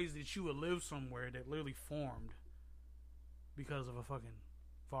think it's crazy that you would live somewhere that literally formed because of a fucking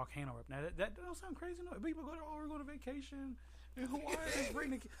volcano eruption. Now that don't sound crazy. No, people go to we're going to vacation in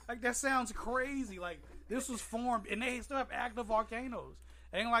Hawaii. Like that sounds crazy. Like this was formed and they still have active volcanoes.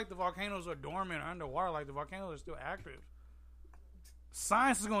 It ain't like the volcanoes are dormant or underwater. Like the volcanoes are still active.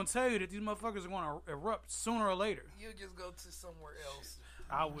 Science is going to tell you that these motherfuckers are going to erupt sooner or later. You'll just go to somewhere else.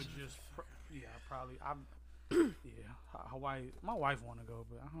 I would just, probably. Hawaii. My wife want to go,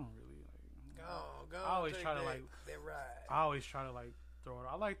 but I don't really. Go. I always try to like that ride. I always try to like throw it.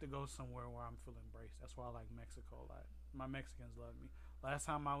 I like to go somewhere where I'm feeling embraced. That's why I like Mexico a lot. My Mexicans love me. Last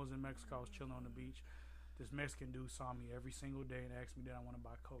time I was in Mexico, I was chilling on the beach. This Mexican dude saw me every single day and asked me did I want to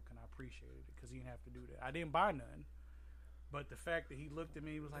buy Coke, and I appreciated it because he didn't have to do that. I didn't buy none. But the fact that he looked at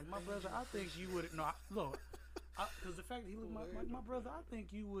me, he was like, my brother, I think you would, because the fact that he looked like, my brother, I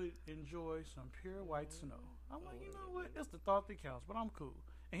think you would enjoy some pure white snow. I'm like, you know what? It's the thought that counts, but I'm cool.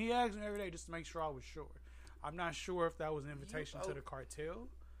 And he asked me every day just to make sure I was sure. I'm not sure if that was an invitation to the cartel,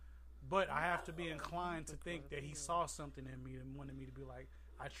 but I have to be inclined to think that he saw something in me and wanted me to be like,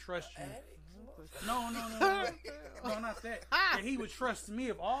 I trust you. No, not that. That he would trust me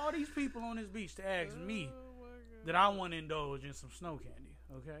of all these people on this beach to ask me that I want to indulge in some snow candy.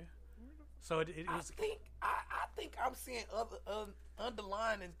 Okay, so it was. I think I'm seeing other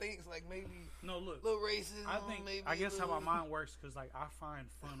underlying things like maybe little racism. I guess how my mind works because like I find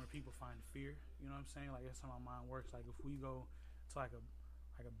fun where people find fear. You know what I'm saying? Like that's how my mind works. Like if we go to like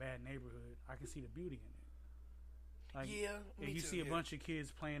a bad neighborhood, I can see the beauty in it. Like, if you see a bunch of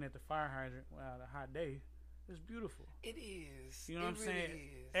kids playing at the fire hydrant on a hot day, it's beautiful. It is. You know what I'm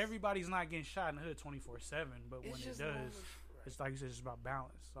saying? Everybody's not getting shot in the hood 24/7, but when it does, it's like you said, it's about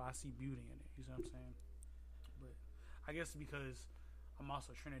balance. So I see beauty in it. You know what I'm saying? But I guess because I'm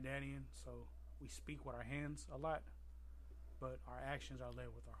also Trinidadian, so we speak with our hands a lot, but our actions are led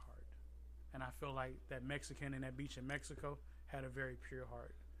with our heart. And I feel like that Mexican in that beach in Mexico had a very pure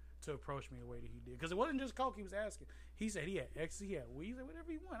heart to approach me the way that he did. Because it wasn't just coke he was asking. He said he had ecstasy, he had weed, he said whatever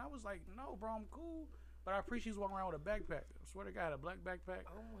he want. I was like, no, bro, I'm cool. But I appreciate he's walking around with a backpack. I swear to God, a black backpack.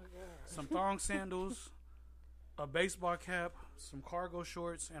 Oh my God. Some thong sandals, a baseball cap, some cargo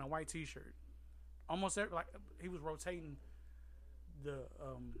shorts, and a white T-shirt. Almost like he was rotating the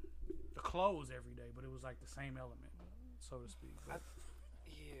clothes every day, but it was like the same element, so to speak.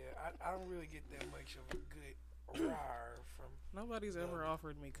 I don't really get that much of a good rar from. Nobody's ever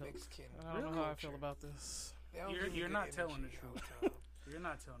offered me coke. Mexican. I don't know how I feel about this. You're not telling the truth. You're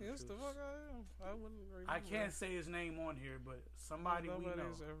not telling Yes, the the truth. fuck I am. I wouldn't remember. I can't say his name on here, but somebody we know.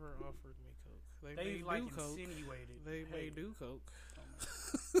 Nobody's ever offered me coke. They may like do coke. insinuated. They may hey, do coke.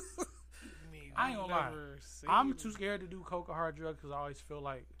 I ain't gonna lie. Never I'm seen- too scared to do coke or hard drugs because I always feel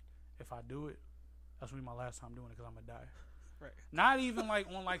like if I do it, that's gonna be my last time doing it because I'm gonna die. Right. Not even like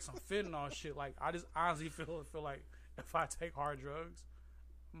on like some fentanyl shit. Like I just honestly feel like if I take hard drugs,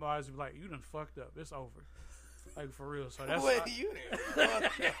 I'm always be like, you done fucked up. It's over. Like for real. So that's What you done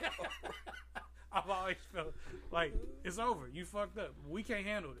fucked up? I've always felt like it's over. You fucked up. We can't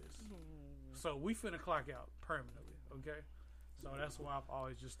handle this. So we finna clock out permanently. Okay. So that's why I've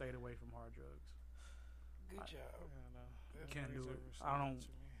always just stayed away from hard drugs. Good job. Can't do it. I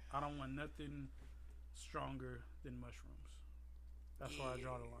don't want nothing stronger than mushrooms. That's why I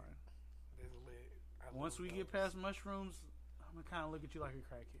draw the line. That's lit. I Once love we those. get past mushrooms, I'm gonna kind of look at you like a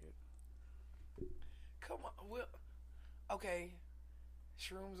crackhead. Come on. Well, okay.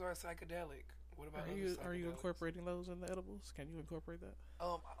 Shrooms are psychedelic. What about Are other you psychedelics? incorporating those in the edibles? Can you incorporate that?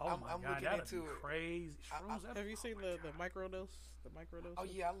 Oh I'm my God, looking that'd into be it. crazy. Shrooms, Have you seen the microdose? The microdose? Oh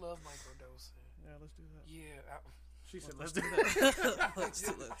yeah, I love microdosing. Yeah, let's do that. Yeah. She said, Let's "Let's do do that. that." Let's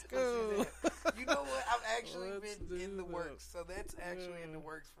do go. that. You know what? I've actually Let's been in do the that. works, so that's actually in the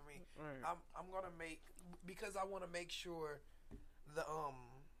works for me. Right. I'm gonna make because I want to make sure the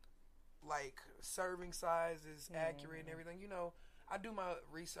like serving size is accurate and everything. You know, I do my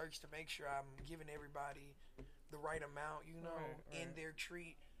research to make sure I'm giving everybody the right amount. You know, in their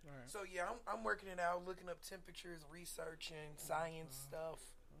treat. Right. So yeah, I'm working it out, looking up temperatures, researching science stuff.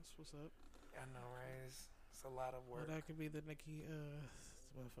 That's what's up. I know, right? It's a lot of work. Well, that could be the Nikki.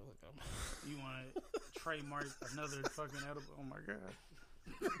 You want to trademark another fucking edible? Oh my God.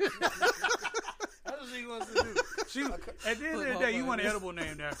 That's what she wants to do. She, at the end of the day, you want an edible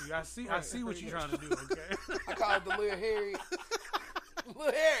named after you. I see what you're trying to do. Okay. I call it the Lil Harry.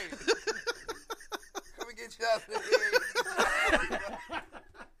 Lil Harry. Come and get you out of here.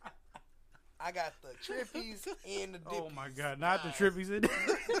 I got the Trippies and the Dippies. Oh my God! Not the Trippies in there.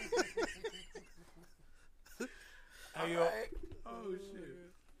 Hey, yo. Alright. Oh shit.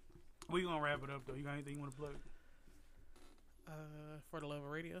 We gonna wrap it up though. You got anything you want to plug? For the Love of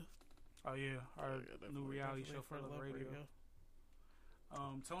Radio. Oh yeah, our new reality definitely show for the Love of Radio.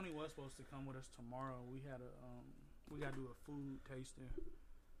 Tony was supposed to come with us tomorrow. We had we gotta do a food tasting.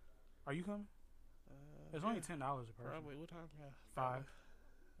 Are you coming? It's only $10 a person. Probably. What time? Yeah. 5.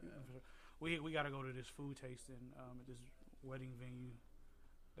 Yeah, for sure. We gotta go to this food tasting at this wedding venue.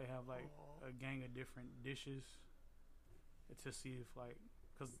 They have like a gang of different dishes to see if like,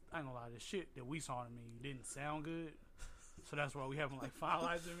 cause I ain't gonna lie, the shit that we saw in the menu didn't sound good, so that's why we haven't like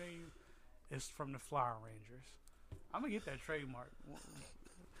finalized the menu. It's from the Flower Rangers. I'm gonna get that trademark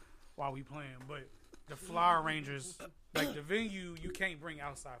while we playing, but the Flower Rangers, like the venue, you can't bring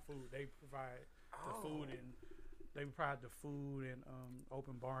outside food. They provide the food and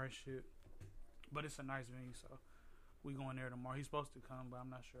open bar and shit. But it's a nice venue, so we going there tomorrow. He's supposed to come, but I'm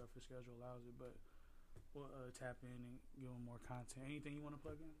not sure if his schedule allows it. But we'll tap in and give him more content. Anything you want to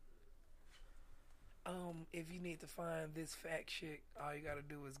plug in? If you need to find this fact chick, all you gotta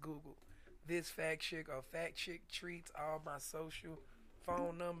do is Google this fact chick or fact chick treats. All my social,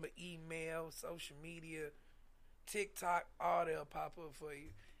 phone number, email, social media, TikTok, all they'll pop up for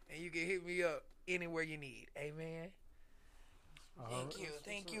you, and you can hit me up anywhere you need. Amen.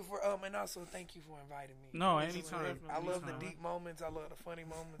 Thank you for and also thank you for inviting me. No, anytime. I love the deep moments. I love the funny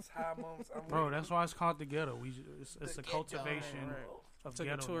moments, high moments. Bro, that's why it's called the ghetto. It's a cultivation of Took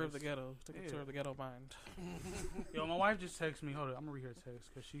ghetto. a tour of the ghetto. Took a tour of the ghetto mind. Yo, my wife just texted me. Hold on, I'm gonna read her text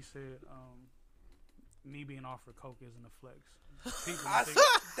because she said, me being offered coke isn't a flex.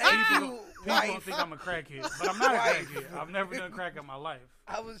 People don't think I'm a crackhead, but I'm not a crackhead. I've never done crack in my life.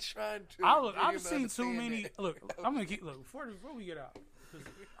 I was trying to. I've seen too many. Look, I'm gonna keep. Look, before we get out,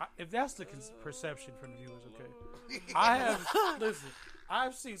 if that's the perception from the viewers, okay. I have listen.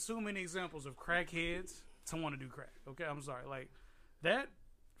 I've seen too many examples of crackheads to want to do crack. Okay, I'm sorry. Like that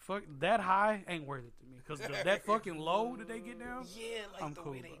high ain't worth it to me because that fucking low that they get down. Yeah, like I'm the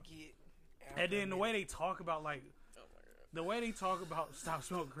cool, way they bro. get. And then the way they talk about like. The way they talk about stop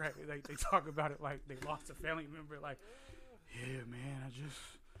smoking crack, like they talk about it like they lost a family member. Like, yeah, man, I just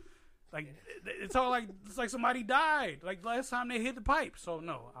like it's all like it's like somebody died. Like last time they hit the pipe. So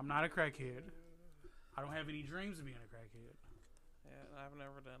no, I'm not a crackhead. I don't have any dreams of being a crackhead. Yeah, I've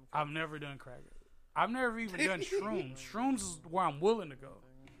never done. I've never done crack. I've never even done shrooms. Shrooms is where I'm willing to go,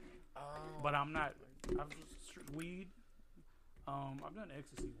 but I'm not. I've just weed. I've done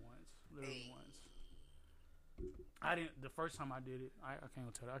ecstasy once, literally once. I didn't. The first time I did it, I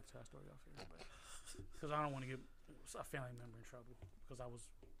can't tell that. I can tell that story off here, because I don't want to get a family member in trouble because I was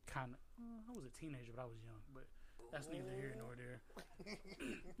I was a teenager, but I was young. But that's neither here nor there.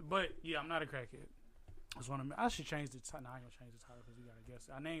 But yeah, I'm not a crackhead. I should change the title. No, I ain't gonna change the title because we gotta guess.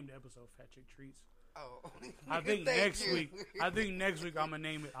 I named the episode "Fat Chick Treats." Oh, I think next week I'm gonna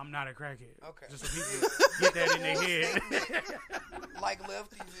name it "I'm Not a Crackhead." Okay, just so people get that in their head. Like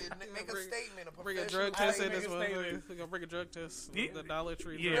lefties, make a statement. Bring a drug test in this one. We're gonna bring a drug test. The Dollar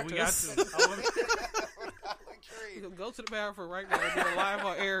Tree. Yeah, we got to. Go to the bathroom right now and do a live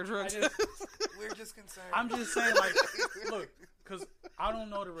on air drug test. We're just concerned. I'm just saying, like, look, because I don't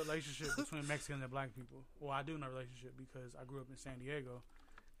know the relationship between Mexicans and black people. Well, I do know the relationship because I grew up in San Diego,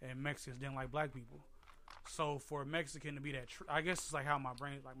 and Mexicans didn't like black people. So for a Mexican to be that, I guess it's like how my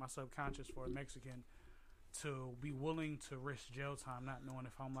brain, like my subconscious, for a Mexican to be willing to risk jail time, not knowing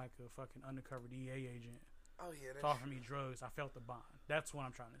if I'm like a fucking undercover DEA agent. Oh yeah, to offer me drugs, I felt the bond. That's what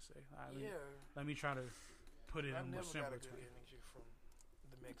I'm trying to say. Let me try to put it in more simple terms. Good energy from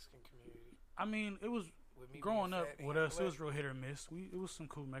the Mexican community. I mean, it was growing up with us. It was real hit or miss. It was some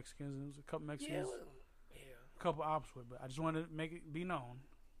cool Mexicans. It was a couple Mexicans, a couple ops with. But I just wanted to make it be known,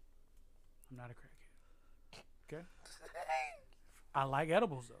 I'm not a crackhead. Okay. I like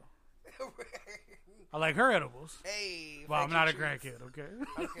edibles though. I like her edibles. Hey, well, I'm not a crackhead. Okay.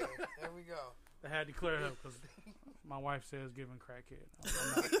 Okay, there we go. I had to clear it up because my wife says giving crackhead. I'm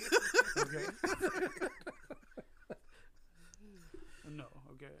not. Okay. No,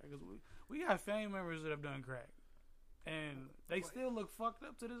 okay. Because we got family members that have done crack, and they still look fucked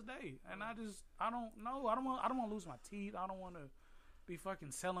up to this day. And I don't know. I don't want to lose my teeth. I don't want to be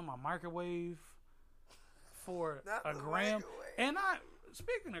fucking selling my microwave for a gram. And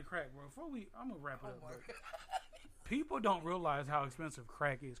speaking of crack, bro, I'm gonna wrap it up, bro. People don't realize how expensive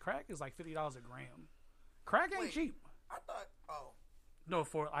crack is. Crack is like $50 a gram. Crack ain't cheap. I thought, no,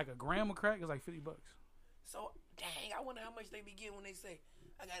 for like a gram of crack is like $50. So, dang, I wonder how much they be getting when they say,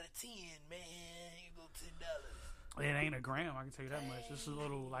 I got a 10, man, you go $10. It ain't a gram, I can tell you that much. This is a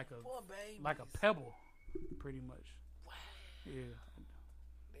little like a pebble, pretty much. Wow. Yeah.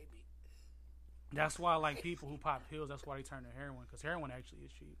 Baby. That's why, like, people who pop pills, that's why they turn to heroin, because heroin actually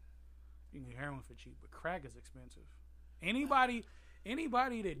is cheap. You can get heroin for cheap, but crack is expensive. Anybody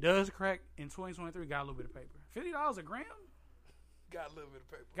that does crack in 2023 got a little bit of paper. $50 a gram? Got a little bit of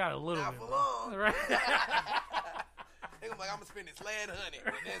paper. Got a little Not bit. Not for long. Right? They gonna be like, I'm gonna spend this last $100,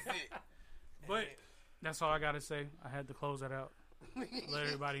 and that's it. But that's all I gotta say. I had to close that out. Let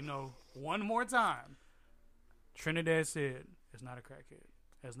everybody know one more time. Trinidad said is not a crackhead.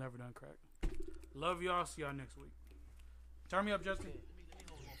 Has never done crack. Love y'all. See y'all next week. Turn me up, Justin.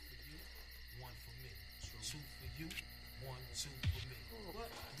 One for me, two for you, 1, 2 for me. What?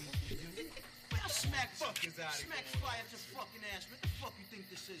 B for you. Man, smack fuckers out of here. Smack fire to fucking ass. What the fuck you think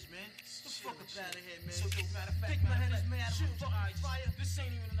this is, man? Get the fuck up out of here, man. So, matter of fact, my head is mad. Fucking fire. This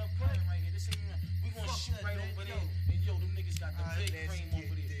ain't even enough gun right here. This ain't even. We gonna shoot right over there. And yo, them niggas got the big frame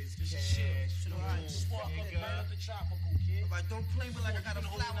over there. Just chill. Spark up, light up the tropical, kid. Alright, don't play me like I got a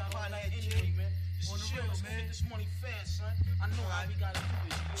flower pot like anyway, man. On the real, man. This money fast, son. I know how we gotta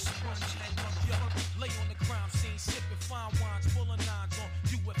do this. Yo, lay on the crime scene, sipping fine wines, full of nines on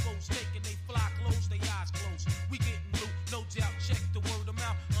UFOs, taking they fly clothes, they eyes closed. We getting loot, no doubt. Check the word of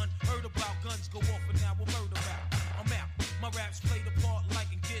mouth. Unheard about guns go off, and now we're murder out. I'm out. My raps play the part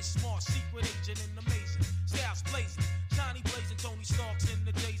like and get smart. Secret agent and amazing. Styles blazing. Johnny blazing. Tony Starks in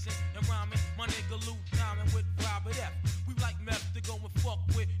the days and rhyming. My nigga Luke Diamond with Robert F. We like meth to go and fuck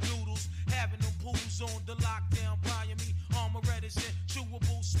with noodles. Having them pools on the lockdown. Buying me armor reticent.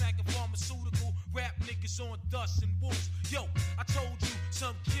 Chewable. Smacking pharmaceutical. Rap niggas on dust and wolves. Yo, I told you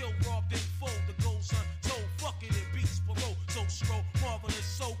some kill robbed and fold. The goals untold. Fuck it, it beats parole. So scroll. Marvelous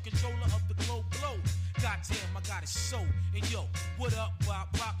soul. Controller of the globe. Goddamn, I got it so. And yo, what up, Bob?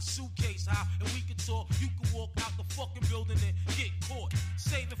 Pop a suitcase high, and we can talk. You can walk out the fucking building and get caught.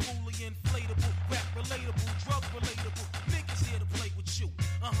 Say the fully inflatable, rap relatable, drug relatable. Niggas here to play with you.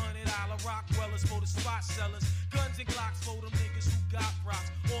 $100 Rockwellers for the spot sellers. Guns and Glocks for them niggas who got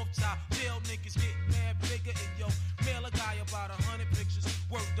rocks. Off top, jail niggas getting mad bigger. And yo, mail a guy about 100 pictures.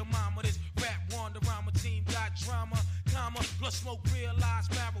 Work the mama, this rap Wanderama team got drama. Comma, plus smoke, realize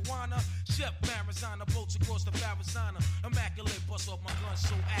marijuana. Chef Marizana, boats across the Farazana. Immaculate, bust off my gun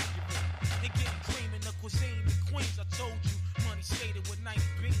so accurate. And getting cream in the cuisine in Queens. I told you, money skated with 90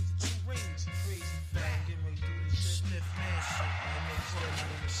 beans and 2 rings. Crazy fat, getting ready to do this shit. Sniff man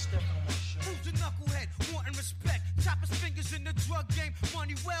shit. Who's the knucklehead? Wanting respect. Chop his fingers in the drug game.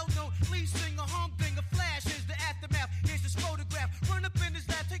 Money well known. Lead singer, humdinger. Flash is the aftermath. Here's this photograph. Run up in his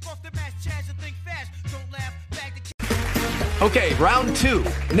lap, take off the mask, Chaz, and think fast. Don't laugh, bag the. Okay, round 2.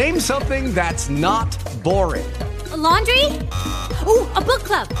 Name something that's not boring. Laundry? Ooh, a book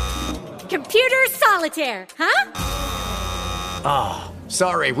club. Computer solitaire, huh? Ah,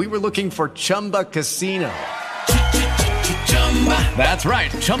 sorry, we were looking for Chumba Casino. That's right,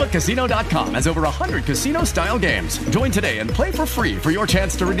 ChumbaCasino.com has over 100 casino-style games. Join today and play for free for your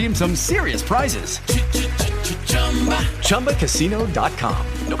chance to redeem some serious prizes. ChumbaCasino.com.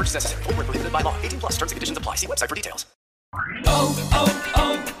 No purchase necessary. Void where prohibited by law. 18 plus. Terms and conditions apply. See website for details.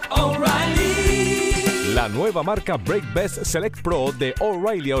 La nueva marca Brake Best Select Pro de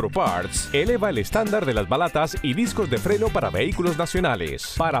O'Reilly Auto Parts eleva el estándar de las balatas y discos de freno para vehículos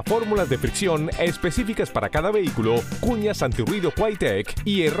nacionales. Para fórmulas de fricción específicas para cada vehículo, cuñas antirruido Quitec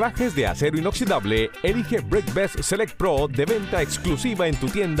y herrajes de acero inoxidable, elige Brake Best Select Pro de venta exclusiva en tu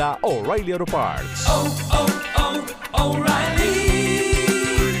tienda O'Reilly Auto Parts. O'Reilly.